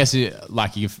 Yeah. But I guess,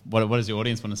 what does the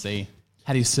audience want to see?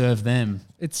 How do you serve them?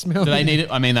 It smells. Do they need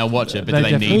it? I mean, they'll watch it, but do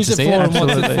they definitely- need Who's to it see for it? and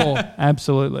what's it Absolutely. for?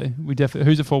 Absolutely. We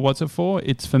definitely. Who's it for? What's it for?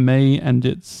 It's for me, and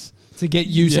it's To get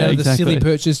use Yeah, out of the exactly. silly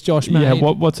purchase Josh made. yeah.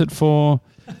 What's it for?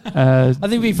 I think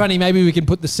it'd be funny. Maybe we can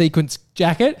put the sequence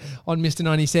jacket on Mr.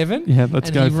 97. Yeah, let's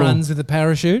and go he for runs with the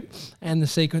parachute and the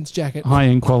sequence jacket. high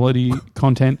end quality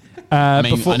content. I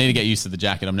mean, Before, I need to get used to the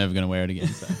jacket. I'm never going to wear it again.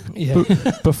 So. Yeah.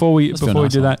 before we Let's feel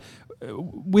nice do on that,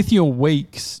 with your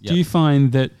weeks, do Yep. you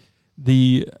find that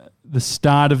the the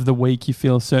start of the week you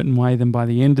feel a certain way than by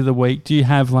the end of the week? Do you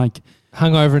have like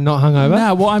Hungover and not hungover?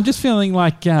 No, well, I'm just feeling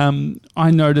like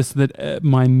I notice that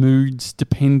my moods,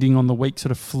 depending on the week,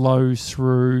 sort of flows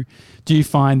through. Do you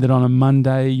find that on a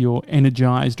Monday you're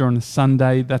energized, or on a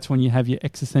Sunday that's when you have your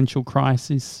existential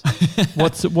crisis?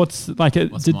 What's like?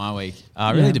 What's my week?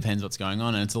 It really depends what's going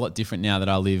on, and it's a lot different now that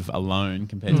I live alone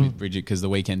compared to with Bridget, because the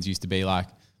weekends used to be like,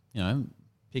 you know,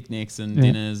 picnics and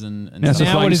dinners and Now, stuff. so it's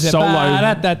Now like what is it? solo-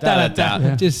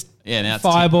 Da-da-da. Just Now it's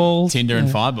fireballs. Tinder and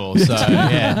Fireball. So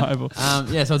yeah, Fireball.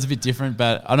 so it's a bit different,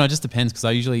 but I don't know. It just depends, because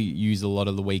I usually use a lot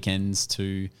of the weekends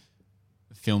to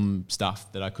film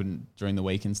stuff that I couldn't during the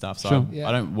week and stuff. So Sure.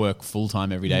 I don't work full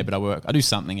time every day, but I do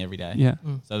something every day. Yeah.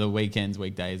 So the weekends,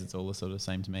 weekdays, it's all the sort of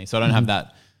same to me. So I don't have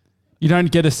that. You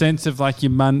don't get a sense of like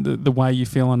your the way you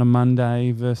feel on a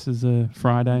Monday versus a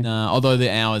Friday. No, although the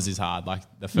hours is hard. Like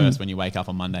the first when you wake up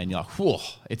on Monday and you're like, whoa,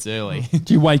 it's early.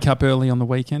 Do you wake up early on the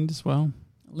weekend as well?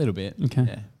 A little bit. Okay.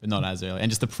 Yeah, but not as early. And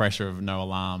just the pressure of no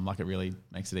alarm, like it really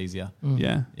makes it easier.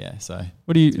 Yeah. Yeah, so.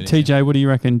 What do you, It's been TJ? What do you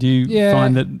reckon? Do you Yeah.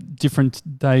 find that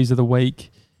different days of the week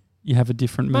you have a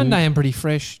different mood? Monday I'm pretty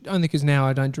fresh, only because now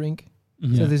I don't drink.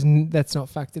 Mhm. So that's not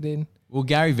factored in. Well,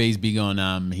 Gary V's big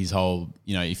on his whole,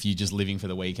 you know, if you're just living for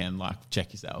the weekend, like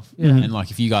check yourself. Yeah. And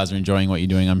like if you guys are enjoying what you're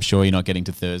doing, I'm sure you're not getting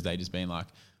to Thursday just being like,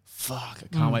 fuck,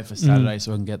 I can't wait for Saturday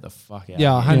so I can get the fuck out.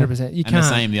 Yeah, of here. 100%. You And can't. the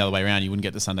same the other way around. You wouldn't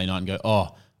get to Sunday night and go,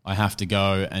 oh, I have to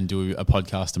go and do a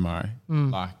podcast tomorrow.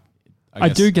 Like, I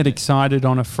guess- do get excited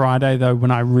on a Friday though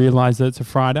when I realise that it's a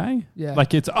Friday. Yeah.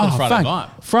 Like it's Friday fuck.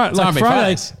 vibe. It's R&B Friday,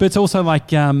 Fridays. but it's also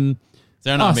like Is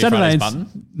there an R&B Fridays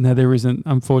button? No, there isn't.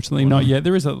 Unfortunately, not yet.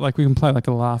 There is we can play like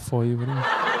a laugh for you.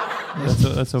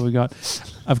 But that's all we got.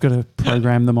 I've got to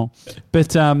program them all.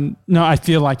 But no, I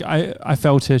feel like I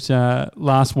felt it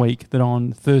last week that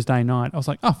on Thursday night I was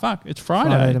like, oh fuck, it's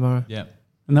Friday, tomorrow. Yeah.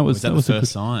 and that was Was that that the was a first good,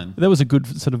 sign? that was a good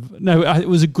sort of it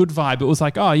was a good vibe. It was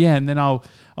like, oh yeah, and then I'll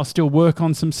still work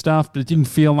on some stuff, but it didn't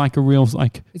feel like a real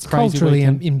like It's crazy culturally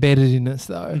weekend. embedded in us,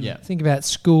 though. Yeah. Think about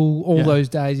school, all Yeah. those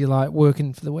days you're like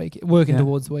working for the week, working Yeah.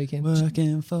 towards the weekend.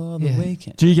 Working for the Yeah.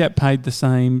 weekend. Do you get paid the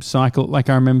same cycle? Like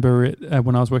I remember it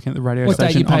when I was working at the radio What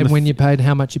date station. you paid, when you paid,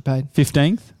 how much you paid?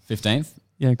 15th. 15th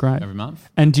Yeah, great. every month.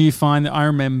 And do you find that I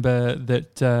remember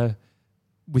that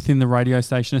within the radio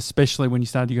station, especially when you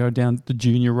started to go down the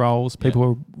junior roles,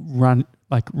 people were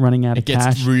running out It of gets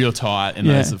cash. real tight in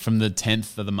Yeah. those, from the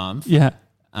 10th of the month. Yeah.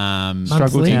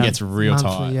 Monthly? Town. It gets real Monthly,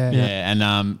 tight. yeah. Yeah.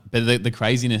 And but the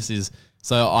craziness is,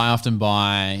 so I often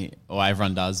buy, or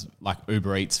everyone does, like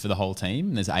Uber Eats for the whole team.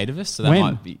 And there's 8 of us, so that When?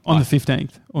 might be On like, the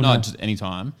 15th? Or no, no? just any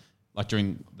time. Like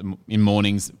in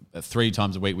mornings, 3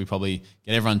 times a week, we probably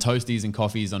get everyone toasties and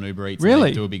coffees on Uber Eats. Really?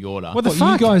 And do a big order. What the What,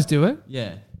 fuck? you guys do it?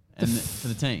 Yeah, and for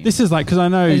the team. This is like, because I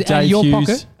know Is it out of Dave your Hughes.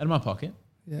 pocket? out of my pocket.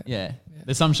 Yeah. Yeah.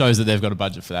 There's some shows that they've got a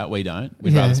budget for that. We don't.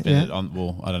 We'd Yeah, rather spend yeah. it on,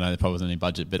 well, I don't know, there probably wasn't any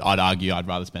budget, but I'd argue I'd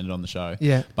rather spend it on the show.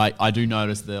 Yeah. But I do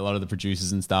notice that a lot of the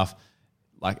producers and stuff,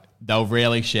 like, they'll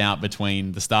rarely shout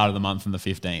between the start of the month and the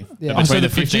 15th. Yeah. But Oh, so between the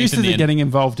the 15th producers and the are end, getting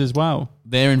involved as well.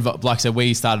 they're involved. Like I said,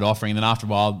 we started offering, and then after a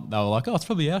while, they were like, oh, it's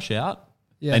probably our shout.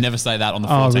 Yeah. They never say that on the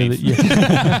Oh, 14th, really?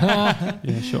 Yeah.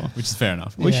 Yeah, sure. which is fair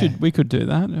enough. We Yeah. We could do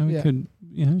that. We Yeah. could,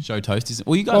 Show toasties.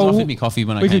 Well, you guys Well, offered me coffee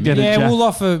when I we came could get in. it. Yeah, Jack. we'll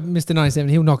offer Mr. 97.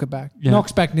 He'll knock it back. Yeah.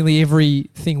 Knocks back nearly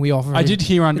everything we offer. I him. did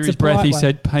hear under It's his a breath, he polite way.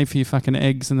 said, pay for your fucking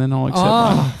eggs and then I'll accept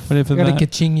Oh, whatever I got to that.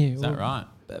 ka-ching you. Is that right?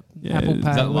 Yeah, Apple is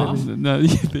Pay. that laugh? No,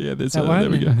 yeah, there's That there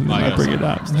we go. one? I yeah, bring it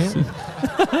up.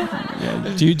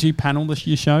 Yeah. Do you panel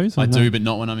your shows? or I no? do, but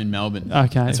not when I'm in Melbourne.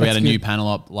 Okay. So we had a that's new good. panel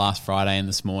up last Friday and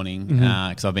this morning Mhm.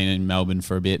 because I've been in Melbourne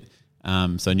for a bit.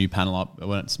 So new panel up. It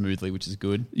went smoothly, which is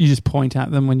good. You just point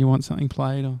at them when you want something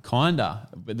played, or Kinda.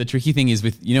 But the tricky thing is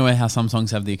with, you know how some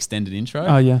songs have the extended intro?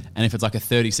 oh yeah, And if it's like a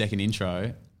 30-second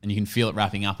intro and you can feel it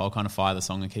wrapping up, I'll kind of fire the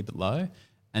song and keep it low.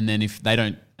 And then if they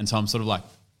don't, and so I'm sort of like,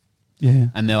 yeah.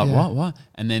 and they're like, Yeah. what?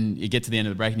 And then you get to the end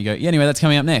of the break and you go, yeah, anyway, that's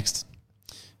coming up next.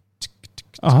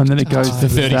 Oh, and then it goes For to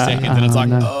 30 that. seconds and it's like,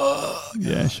 no. oh.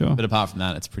 Yeah, sure. But apart from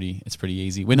that, it's pretty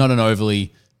easy. We're not an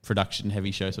overly production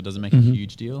heavy show, so it doesn't make Mhm. a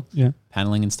huge deal. Yeah,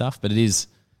 Paneling and stuff, but it is.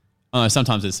 Oh,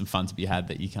 sometimes there's some fun to be had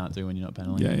that you can't do when you're not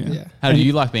paneling. yeah, yeah. Yeah. How do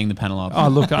you like being the panel up? Oh,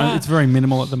 look, it's very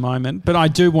minimal at the moment, but I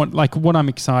do want, like, what I'm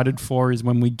excited for is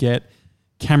when we get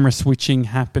camera switching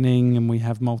happening and we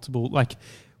have multiple, like,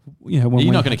 you know, when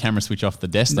You're we not going to camera switch off the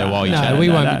desk though while you no, chat. we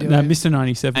won't be no, doing it. Mr.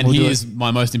 97 And will do here's it.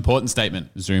 my most important statement: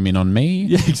 zoom in on me.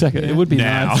 Yeah, exactly. Yeah. It would be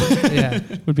Now. nice. Yeah.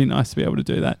 It would be nice to be able to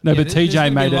do that. No, Yeah, but there's TJ gonna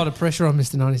be made a lot it. of pressure on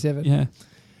Mr. 97. Yeah.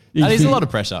 That is a lot of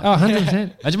pressure. Oh,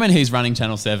 100%. Imagine when he's running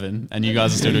Channel 7 and you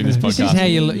guys are still doing this This is podcast. how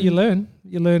you learn.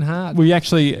 You learn hard.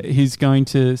 He's going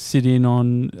to sit in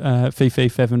on Fifi,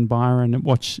 Fev and Byron and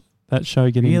watch that show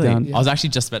getting done. I was actually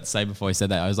just about to say before he said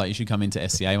that, I was like, you should come into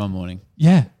SCA one morning.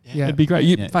 Yeah, Yeah. it'd be great.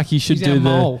 You, Yeah. Fuck, you should He's do our the.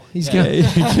 mole. He's Yeah, going.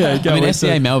 yeah, go I mean, with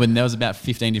SCA the- Melbourne, there was about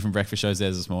 15 different breakfast shows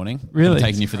there this morning. Really? I'm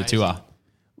taking you for the tour.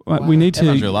 Well, we need to.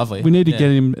 Everyone's real lovely. We need to Yeah.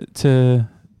 get him to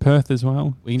Perth as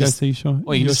well. We can Go just- see show.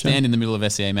 Or you can your just show. stand in the middle of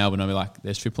SCA Melbourne and be like,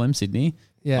 there's Triple M Sydney.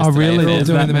 Yeah. Oh, really? They're all There's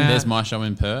doing that them many. out. There's my show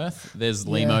in Perth. There's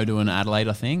Limo doing Adelaide,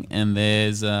 I think. And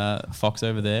there's Fox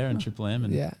over there and Triple M.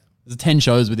 And Yeah. there's 10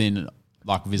 shows within,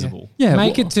 like, visible. Yeah,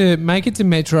 make it to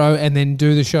Metro and then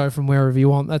do the show from wherever you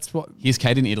want. That's what. Here's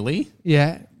Kate in Italy.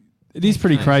 Yeah. It is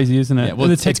pretty crazy, isn't it? Yeah, well,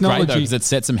 And it's great, though, because it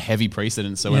sets some heavy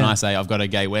precedents. So when Yeah. I say I've got a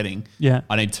gay wedding, yeah.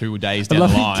 I need 2 days I down love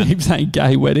the you line. keep saying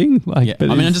gay wedding. Like, Yeah. but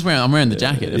I mean, it's- I'm wearing the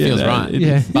jacket. It Yeah, feels no, right. it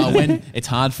Yeah. is. But when it's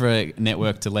hard for a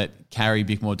network to let Carrie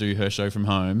Bickmore do her show from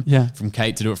home, Yeah. from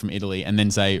Kate to do it from Italy, and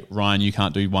then say, Ryan, you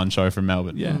can't do one show from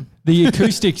Melbourne. Yeah, the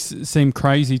acoustics seem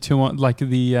crazy too. Like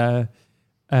the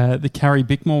Carrie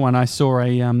Bickmore one, I saw a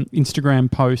Instagram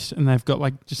post, and they've got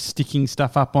like just sticking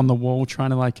stuff up on the wall, trying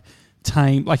to like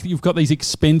tame. Like you've got these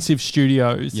expensive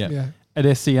studios Yeah. Yeah. at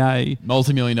SCA.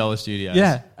 Multi-million-dollar studios.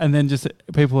 Yeah, and then just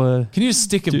people are. Can you just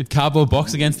stick a cardboard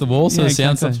box against the wall so Yeah, the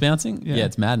sound exactly. stops bouncing? Yeah. Yeah,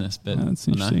 it's madness. But That's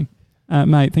I don't know.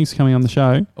 interesting, mate. Thanks for coming on the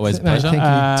show. Always a Mate, pleasure. thank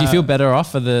you. Do you feel better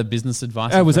off for the business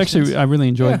advice? It was and actually questions? I really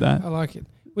enjoyed Yeah, that. I like it.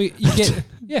 You get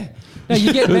No,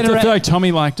 you get I better feel at. like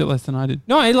Tommy liked it less than I did.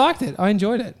 No, I liked it. I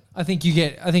enjoyed it. I think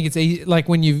it's easy. Like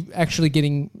when you're actually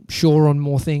getting sure on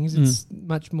more things, it's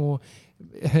much more.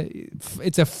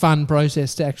 It's a fun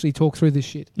process to actually talk through this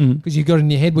shit because you've got it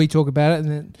in your head. We talk about it, and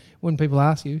then when people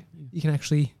ask you, you can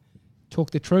actually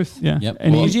talk the truth. Yeah. Yep.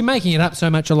 And Well- Because you're making it up so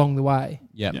much along the way,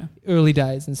 Yep. Yeah. early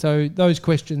days, and so those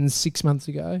questions 6 months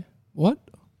ago. What?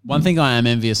 One thing I am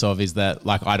envious of is that,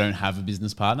 like, I don't have a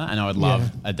business partner, and I would love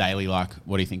Yeah. a daily, like,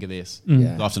 what do you think of this?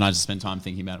 Yeah. Often I just spend time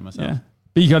thinking about it myself. yeah.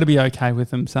 But you got to be okay with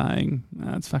them saying,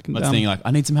 "No, it's fucking But dumb." thinking like,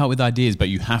 I need some help with ideas, but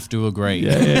you have to agree.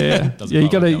 Yeah, yeah, yeah. Doesn't Yeah, you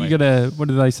quite gotta, work you that way. gotta. What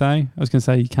do they say? I was gonna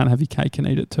say you can't have your cake and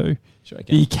eat it too. Sure, I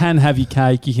can. You can have your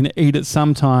cake. You can eat it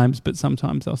sometimes, but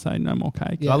sometimes they'll say no more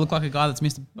cake. Do Yeah. I look like a guy that's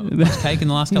missed a bunch of cake in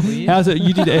the last couple of years? How's it?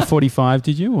 You did F45,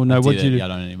 did you, or no? What did you do? Yeah, I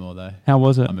don't anymore though. How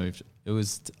was it? I moved. It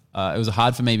was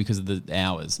hard for me because of the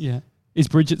hours. Yeah. Is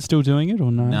Bridget still doing it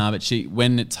or no? Nah, but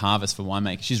when it's harvest for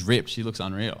winemaker, she's ripped. She looks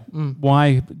unreal.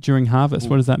 Why during harvest?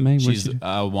 What does that mean? What She's does she do?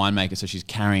 a winemaker, so she's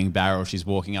carrying barrels. She's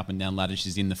walking up and down ladders.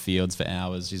 She's in the fields for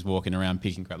hours. She's walking around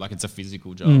picking crap. Like, it's a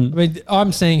physical job. I mean,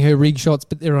 I'm seeing her rig shots,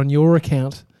 but they're on your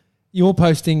account. You're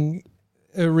posting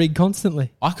a rig constantly.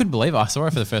 I couldn't believe it. I saw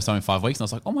her for the first time in 5 weeks, and I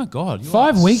was like, "Oh my god, you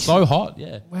 5 are weeks? so hot!"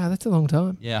 Yeah, Wow, that's a long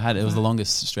time. yeah. It was the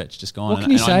longest stretch just gone. What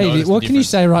can you and I say? noticed the What can you difference.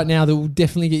 say right now that will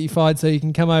definitely get you fired so you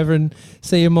can come over and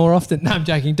see her more often? No, I'm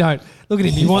joking. Don't look at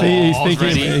him. You want He's I was thinking.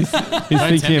 ready. He's Don't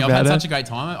thinking tempt me. I've about had it. such a great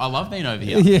time. I love being over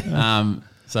here. Yeah.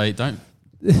 So don't.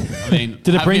 I mean,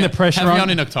 Did it have bring me- the pressure have me on? on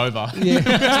in October?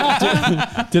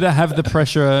 Did it have the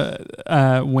pressure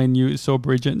when you saw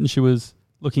Bridget and she was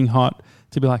looking hot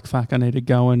to be like, "Fuck, I need to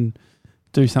go and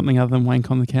do something other than wank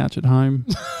on the couch at home"?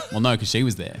 Well, no, because she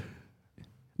was there.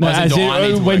 No, Well, as do in, I need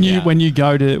to when work you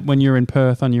out? when you're in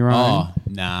Perth on your own, Oh,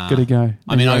 nah. gotta go.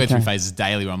 I mean, You're I go through okay. phases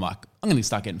daily where I'm like, I'm going to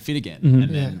start getting fit again. And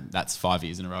then that's 5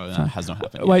 years in a row, and that has not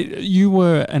happened. Wait, you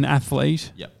were an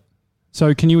athlete, Yet. Yep.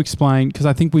 so can you explain? Because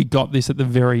I think we got this at the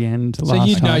very end So last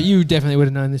you know, time. you definitely would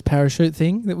have known this parachute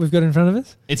thing that we've got in front of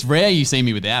us. It's rare you see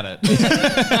me without it.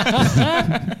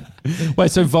 Wait,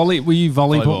 so were you volleyball?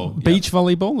 Volleyball, yep. Beach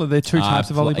volleyball? Are there two types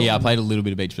of volleyball? Yeah, I played a little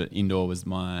bit of beach, but indoor was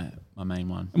my main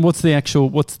one. And what's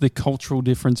the cultural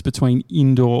difference between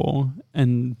indoor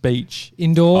and beach?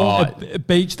 Indoor. Oh,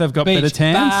 Beach, they've got better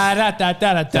tans.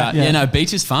 Da-da-da-da-da. Yeah. Yeah, no,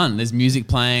 beach is fun. There's music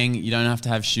playing. You don't have to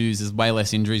have shoes. There's way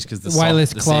less injuries because the Way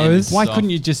less the sand is clothes. Why soft. couldn't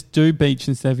you just do beach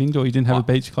instead of indoor? You didn't have a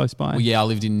beach close by. Well, yeah, I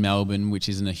lived in Melbourne, which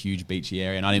isn't a huge beachy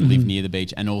area, and I didn't live near the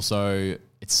beach. And also,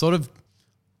 it's sort of,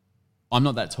 I'm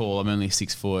not that tall. I'm only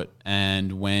 6 foot,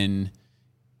 and when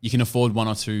you can afford one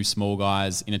or two small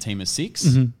guys in a team of 6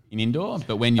 in indoor,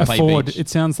 but when you play Afford. beach, It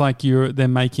sounds like they're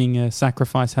making a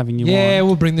sacrifice having you Yeah, on.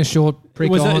 we'll bring the short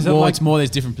prick Was it- on. is it well, like- it's more there's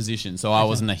different positions. So I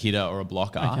wasn't a hitter or a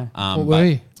blocker. Okay. What were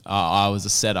you? I was a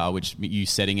setter, which you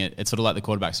setting it. It's sort of like the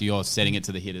quarterback, so you're setting it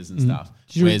to the hitters and stuff.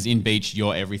 Did you- Whereas in beach,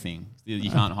 you're everything. You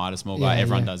can't hide a small guy. Yeah,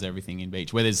 Everyone yeah. does everything in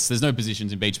beach. Where there's no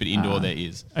positions in beach, but indoor there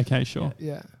is. Okay, sure.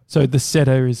 Yeah. So the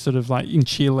setter is sort of like in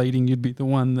cheerleading, you'd be the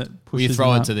one that Well, pushes you throw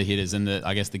them it up. to the hitters, and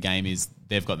I guess the game is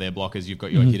they've got their blockers, you've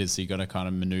got your hitters, so you got to kind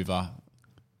of maneuver,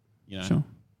 Sure.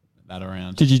 that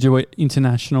around. Did you do it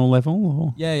international level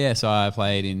or? Yeah. So I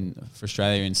played for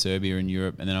Australia, in Serbia, in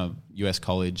Europe, and then a US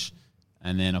college.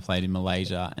 And then I played in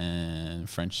Malaysia and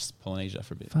French Polynesia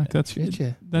for a bit. Fuck, that's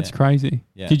Gotcha. that's Yeah. crazy.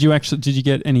 Yeah. Did you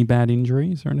get any bad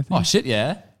injuries or anything? Oh shit,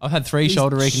 yeah. I've had 3 His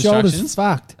shoulder Shoulder's reconstructions.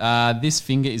 fucked. This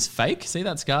finger is fake. See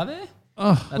that scar there?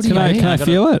 Oh, That's can I mean? can I got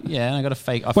feel a, it? Yeah, and I got a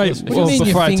fake. I Wait, feel What do Well, you mean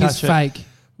before your I finger's touch it. fake?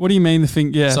 What do you mean the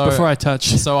thing? Yeah, So- before I touch.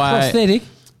 So Prosthetic?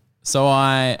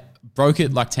 I broke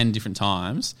it like 10 different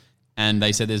times, and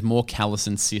they said there's more callus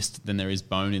and cyst than there is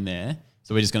bone in there.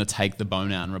 So we're just going to take the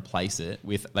bone out and replace it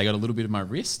with. They got a little bit of my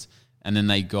wrist, and then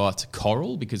they got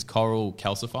coral because coral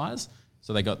calcifies.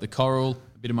 So they got the coral,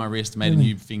 a bit of my wrist, made a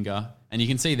new finger, and you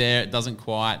can see there it doesn't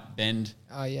quite bend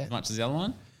Oh, yeah. as much as the other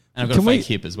one. And I've got Can a we- fake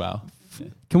hip as well.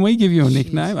 Can we give you a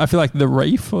nickname? I feel like the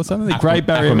Reef or something. The Great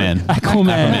Barrier. Aquaman.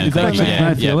 Aquaman. Is that actually? Yeah, Can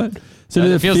I feel yeah. it? So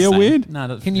does it feels feel the same. weird? No,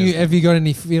 that Can feels you have you got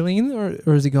any feeling in it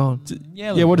or is it gone?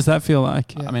 Yeah. What does that feel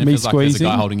like? I mean, it Me feels like there's a squeezing.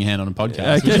 guy holding your hand on a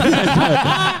podcast.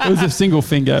 Okay. It was a single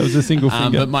finger. It was a single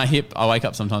finger. But my hip, I wake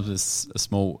up sometimes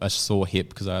with a sore hip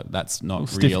because that's not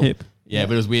Stiff real. hip. Yeah,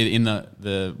 but it was weird. In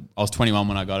the I was 21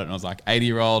 when I got it, and I was like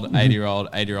 80-year-old, Mm-hmm.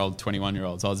 80-year-old, 80-year-old,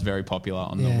 21-year-old. So I was very popular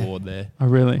on Yeah. the ward there. Oh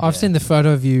really? I've seen the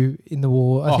photo of you in the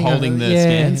war. I Oh, think holding the yeah,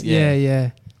 scans? Yeah, Yeah. yeah.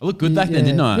 I looked good back then,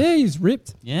 didn't I? Yeah, he's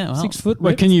ripped. Yeah. Well, 6 foot.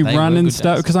 Wait, ripped. can you They run were and good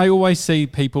stuff? days. Because I always see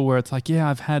people where it's like, yeah,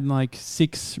 I've had like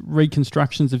 6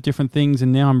 reconstructions of different things,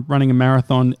 and now I'm running a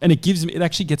marathon, and it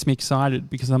actually gets me excited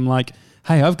because I'm like,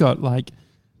 hey, I've got like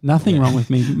nothing wrong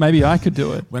with me. Maybe I could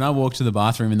do it. When I walk to the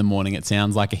bathroom in the morning, it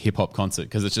sounds like a hip hop concert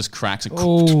because it just cracks. And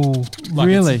Oh, like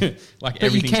really? it's- like but you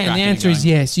everything's can. The cracking and answer is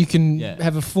going. yes. You can Yeah.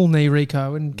 have a full knee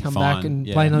reco and come Fine, back and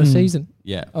yeah. play another Mm. season.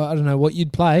 Yeah. I don't know what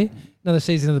you'd play. Another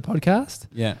season of the podcast.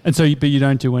 Yeah. And so, but you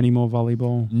don't do any more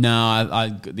volleyball.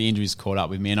 No, the injuries caught up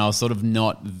with me, and I was sort of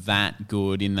not that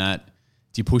good in that.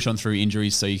 Do you push on through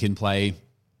injuries so you can play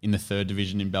in the 3rd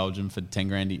division in Belgium for 10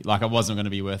 grand? Like I wasn't going to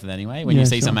be worth it anyway. When Yeah, you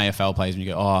see sure. some AFL players and you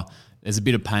go, oh, there's a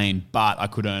bit of pain, but I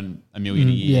could earn $1 million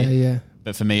a year. Yeah, yeah.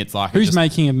 But for me, it's like Who's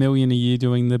making $1 million a year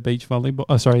doing the beach volleyball?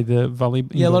 Oh, sorry, the volley.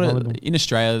 Yeah, a lot indoor of volleyball. in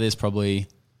Australia. There's probably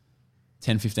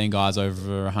 10, 15 guys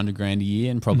over 100 grand a year,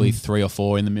 and probably 3 or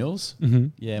 4 in the mills. Mm-hmm.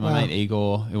 Yeah, my Wow. mate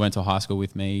Igor, who went to high school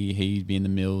with me, he'd be in the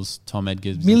mills. Tom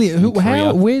Edgar's Million. in Who, Korea.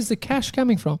 how? Where's the cash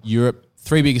coming from? Europe,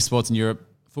 3 biggest sports in Europe: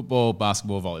 football,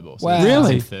 basketball, volleyball. So Wow. it's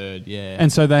Really? third, yeah.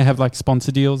 And so they have like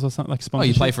sponsor deals or something like oh, sponsor.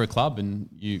 you play for a club, and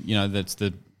you know that's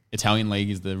the Italian league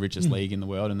is the richest league in the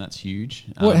world, and that's huge.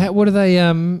 What are they?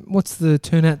 What's the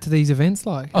turnout to these events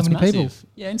like? How it's many people? massive.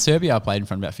 Yeah, in Serbia, I played in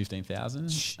front of about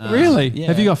 15,000. Really? Yeah.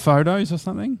 Have you got photos or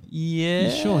something? Yeah,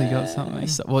 You surely got something.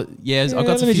 So, well, yeah, Yeah, I've got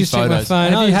let a me few just check my photos.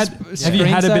 phone. Have you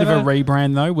had a bit of a Screensaver?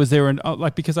 rebrand though? Was there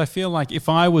because I feel like if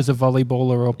I was a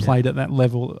volleyballer or played at that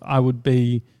level, I would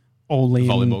be all in.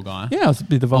 Volleyball guy. Yeah, I was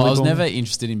be the volleyball. Well, I was never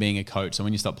interested in being a coach. So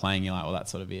when you stop playing, you're like, well,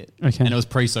 that's sort of it. Okay. And it was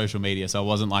pre-social media, so I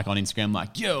wasn't like on Instagram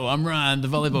like, yo, I'm Ryan, the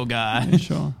volleyball guy.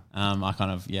 Sure. I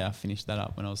kind of finished that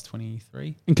up when I was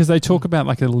 23. Because they talk about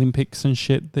like Olympics and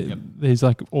shit. That Yep. There's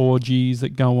like orgies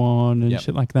that go on and Yep.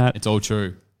 shit like that. It's all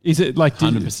true, Is it like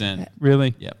 100%.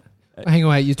 really? Yep. Hang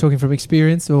on, wait. You're talking from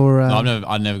experience or? No,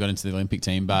 I've never got into the Olympic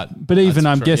team, but But even that's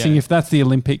I'm true, guessing yeah. if that's the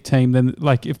Olympic team, then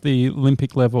like if the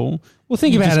Olympic level, well,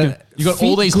 think you about just it. you got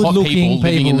all Fit, these hot good-looking people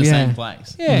living in the yeah. same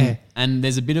place. Yeah. And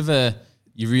there's a bit of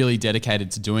you're really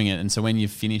dedicated to doing it. And so when you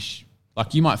finish,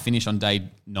 like you might finish on day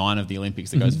 9 of the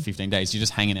Olympics that goes for 15 days. You're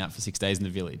just hanging out for 6 days in the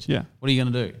village. Yeah. What are you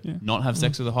going to do? Yeah. Not have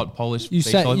sex with a hot Polish You beach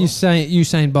say volleyball?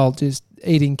 Usain Bolt just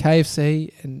eating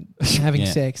KFC and having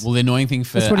Yeah. sex. Well, the annoying thing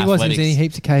for That's what he was. He was athletics, eating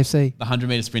heaps of KFC, the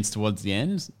 100-meter sprints towards the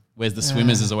end, whereas the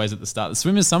swimmers is always at the start. The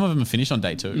swimmers, some of them are finished on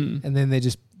day 2. and then they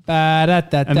just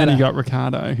ba-da-da-da-da. and then you got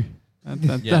Ricardo.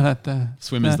 Yeah.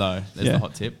 Swimmers, though, there's Yeah. the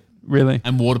hot tip. Really?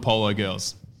 And water polo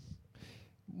girls.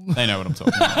 They know what I'm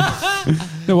talking about.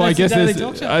 No, well, I That's the guess Daily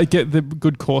Talk Show. I get the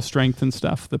good core strength and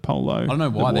stuff. The polo. I don't know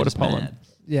why the they're water just mad.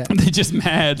 Yeah. They're just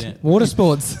mad. Yeah. Water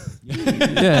sports.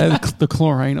 Yeah, the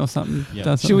chlorine or something. Yeah.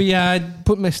 does Should we something.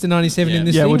 put Mr. 97 Yeah. in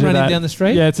this Yeah, thing, we'll do running that. down the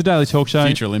street? Yeah, it's a Daily Talk Show.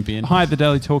 Future Olympian. Hi at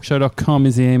thedailytalkshow.com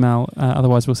is the email.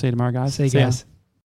 Otherwise, we'll see you tomorrow, guys. See you guys.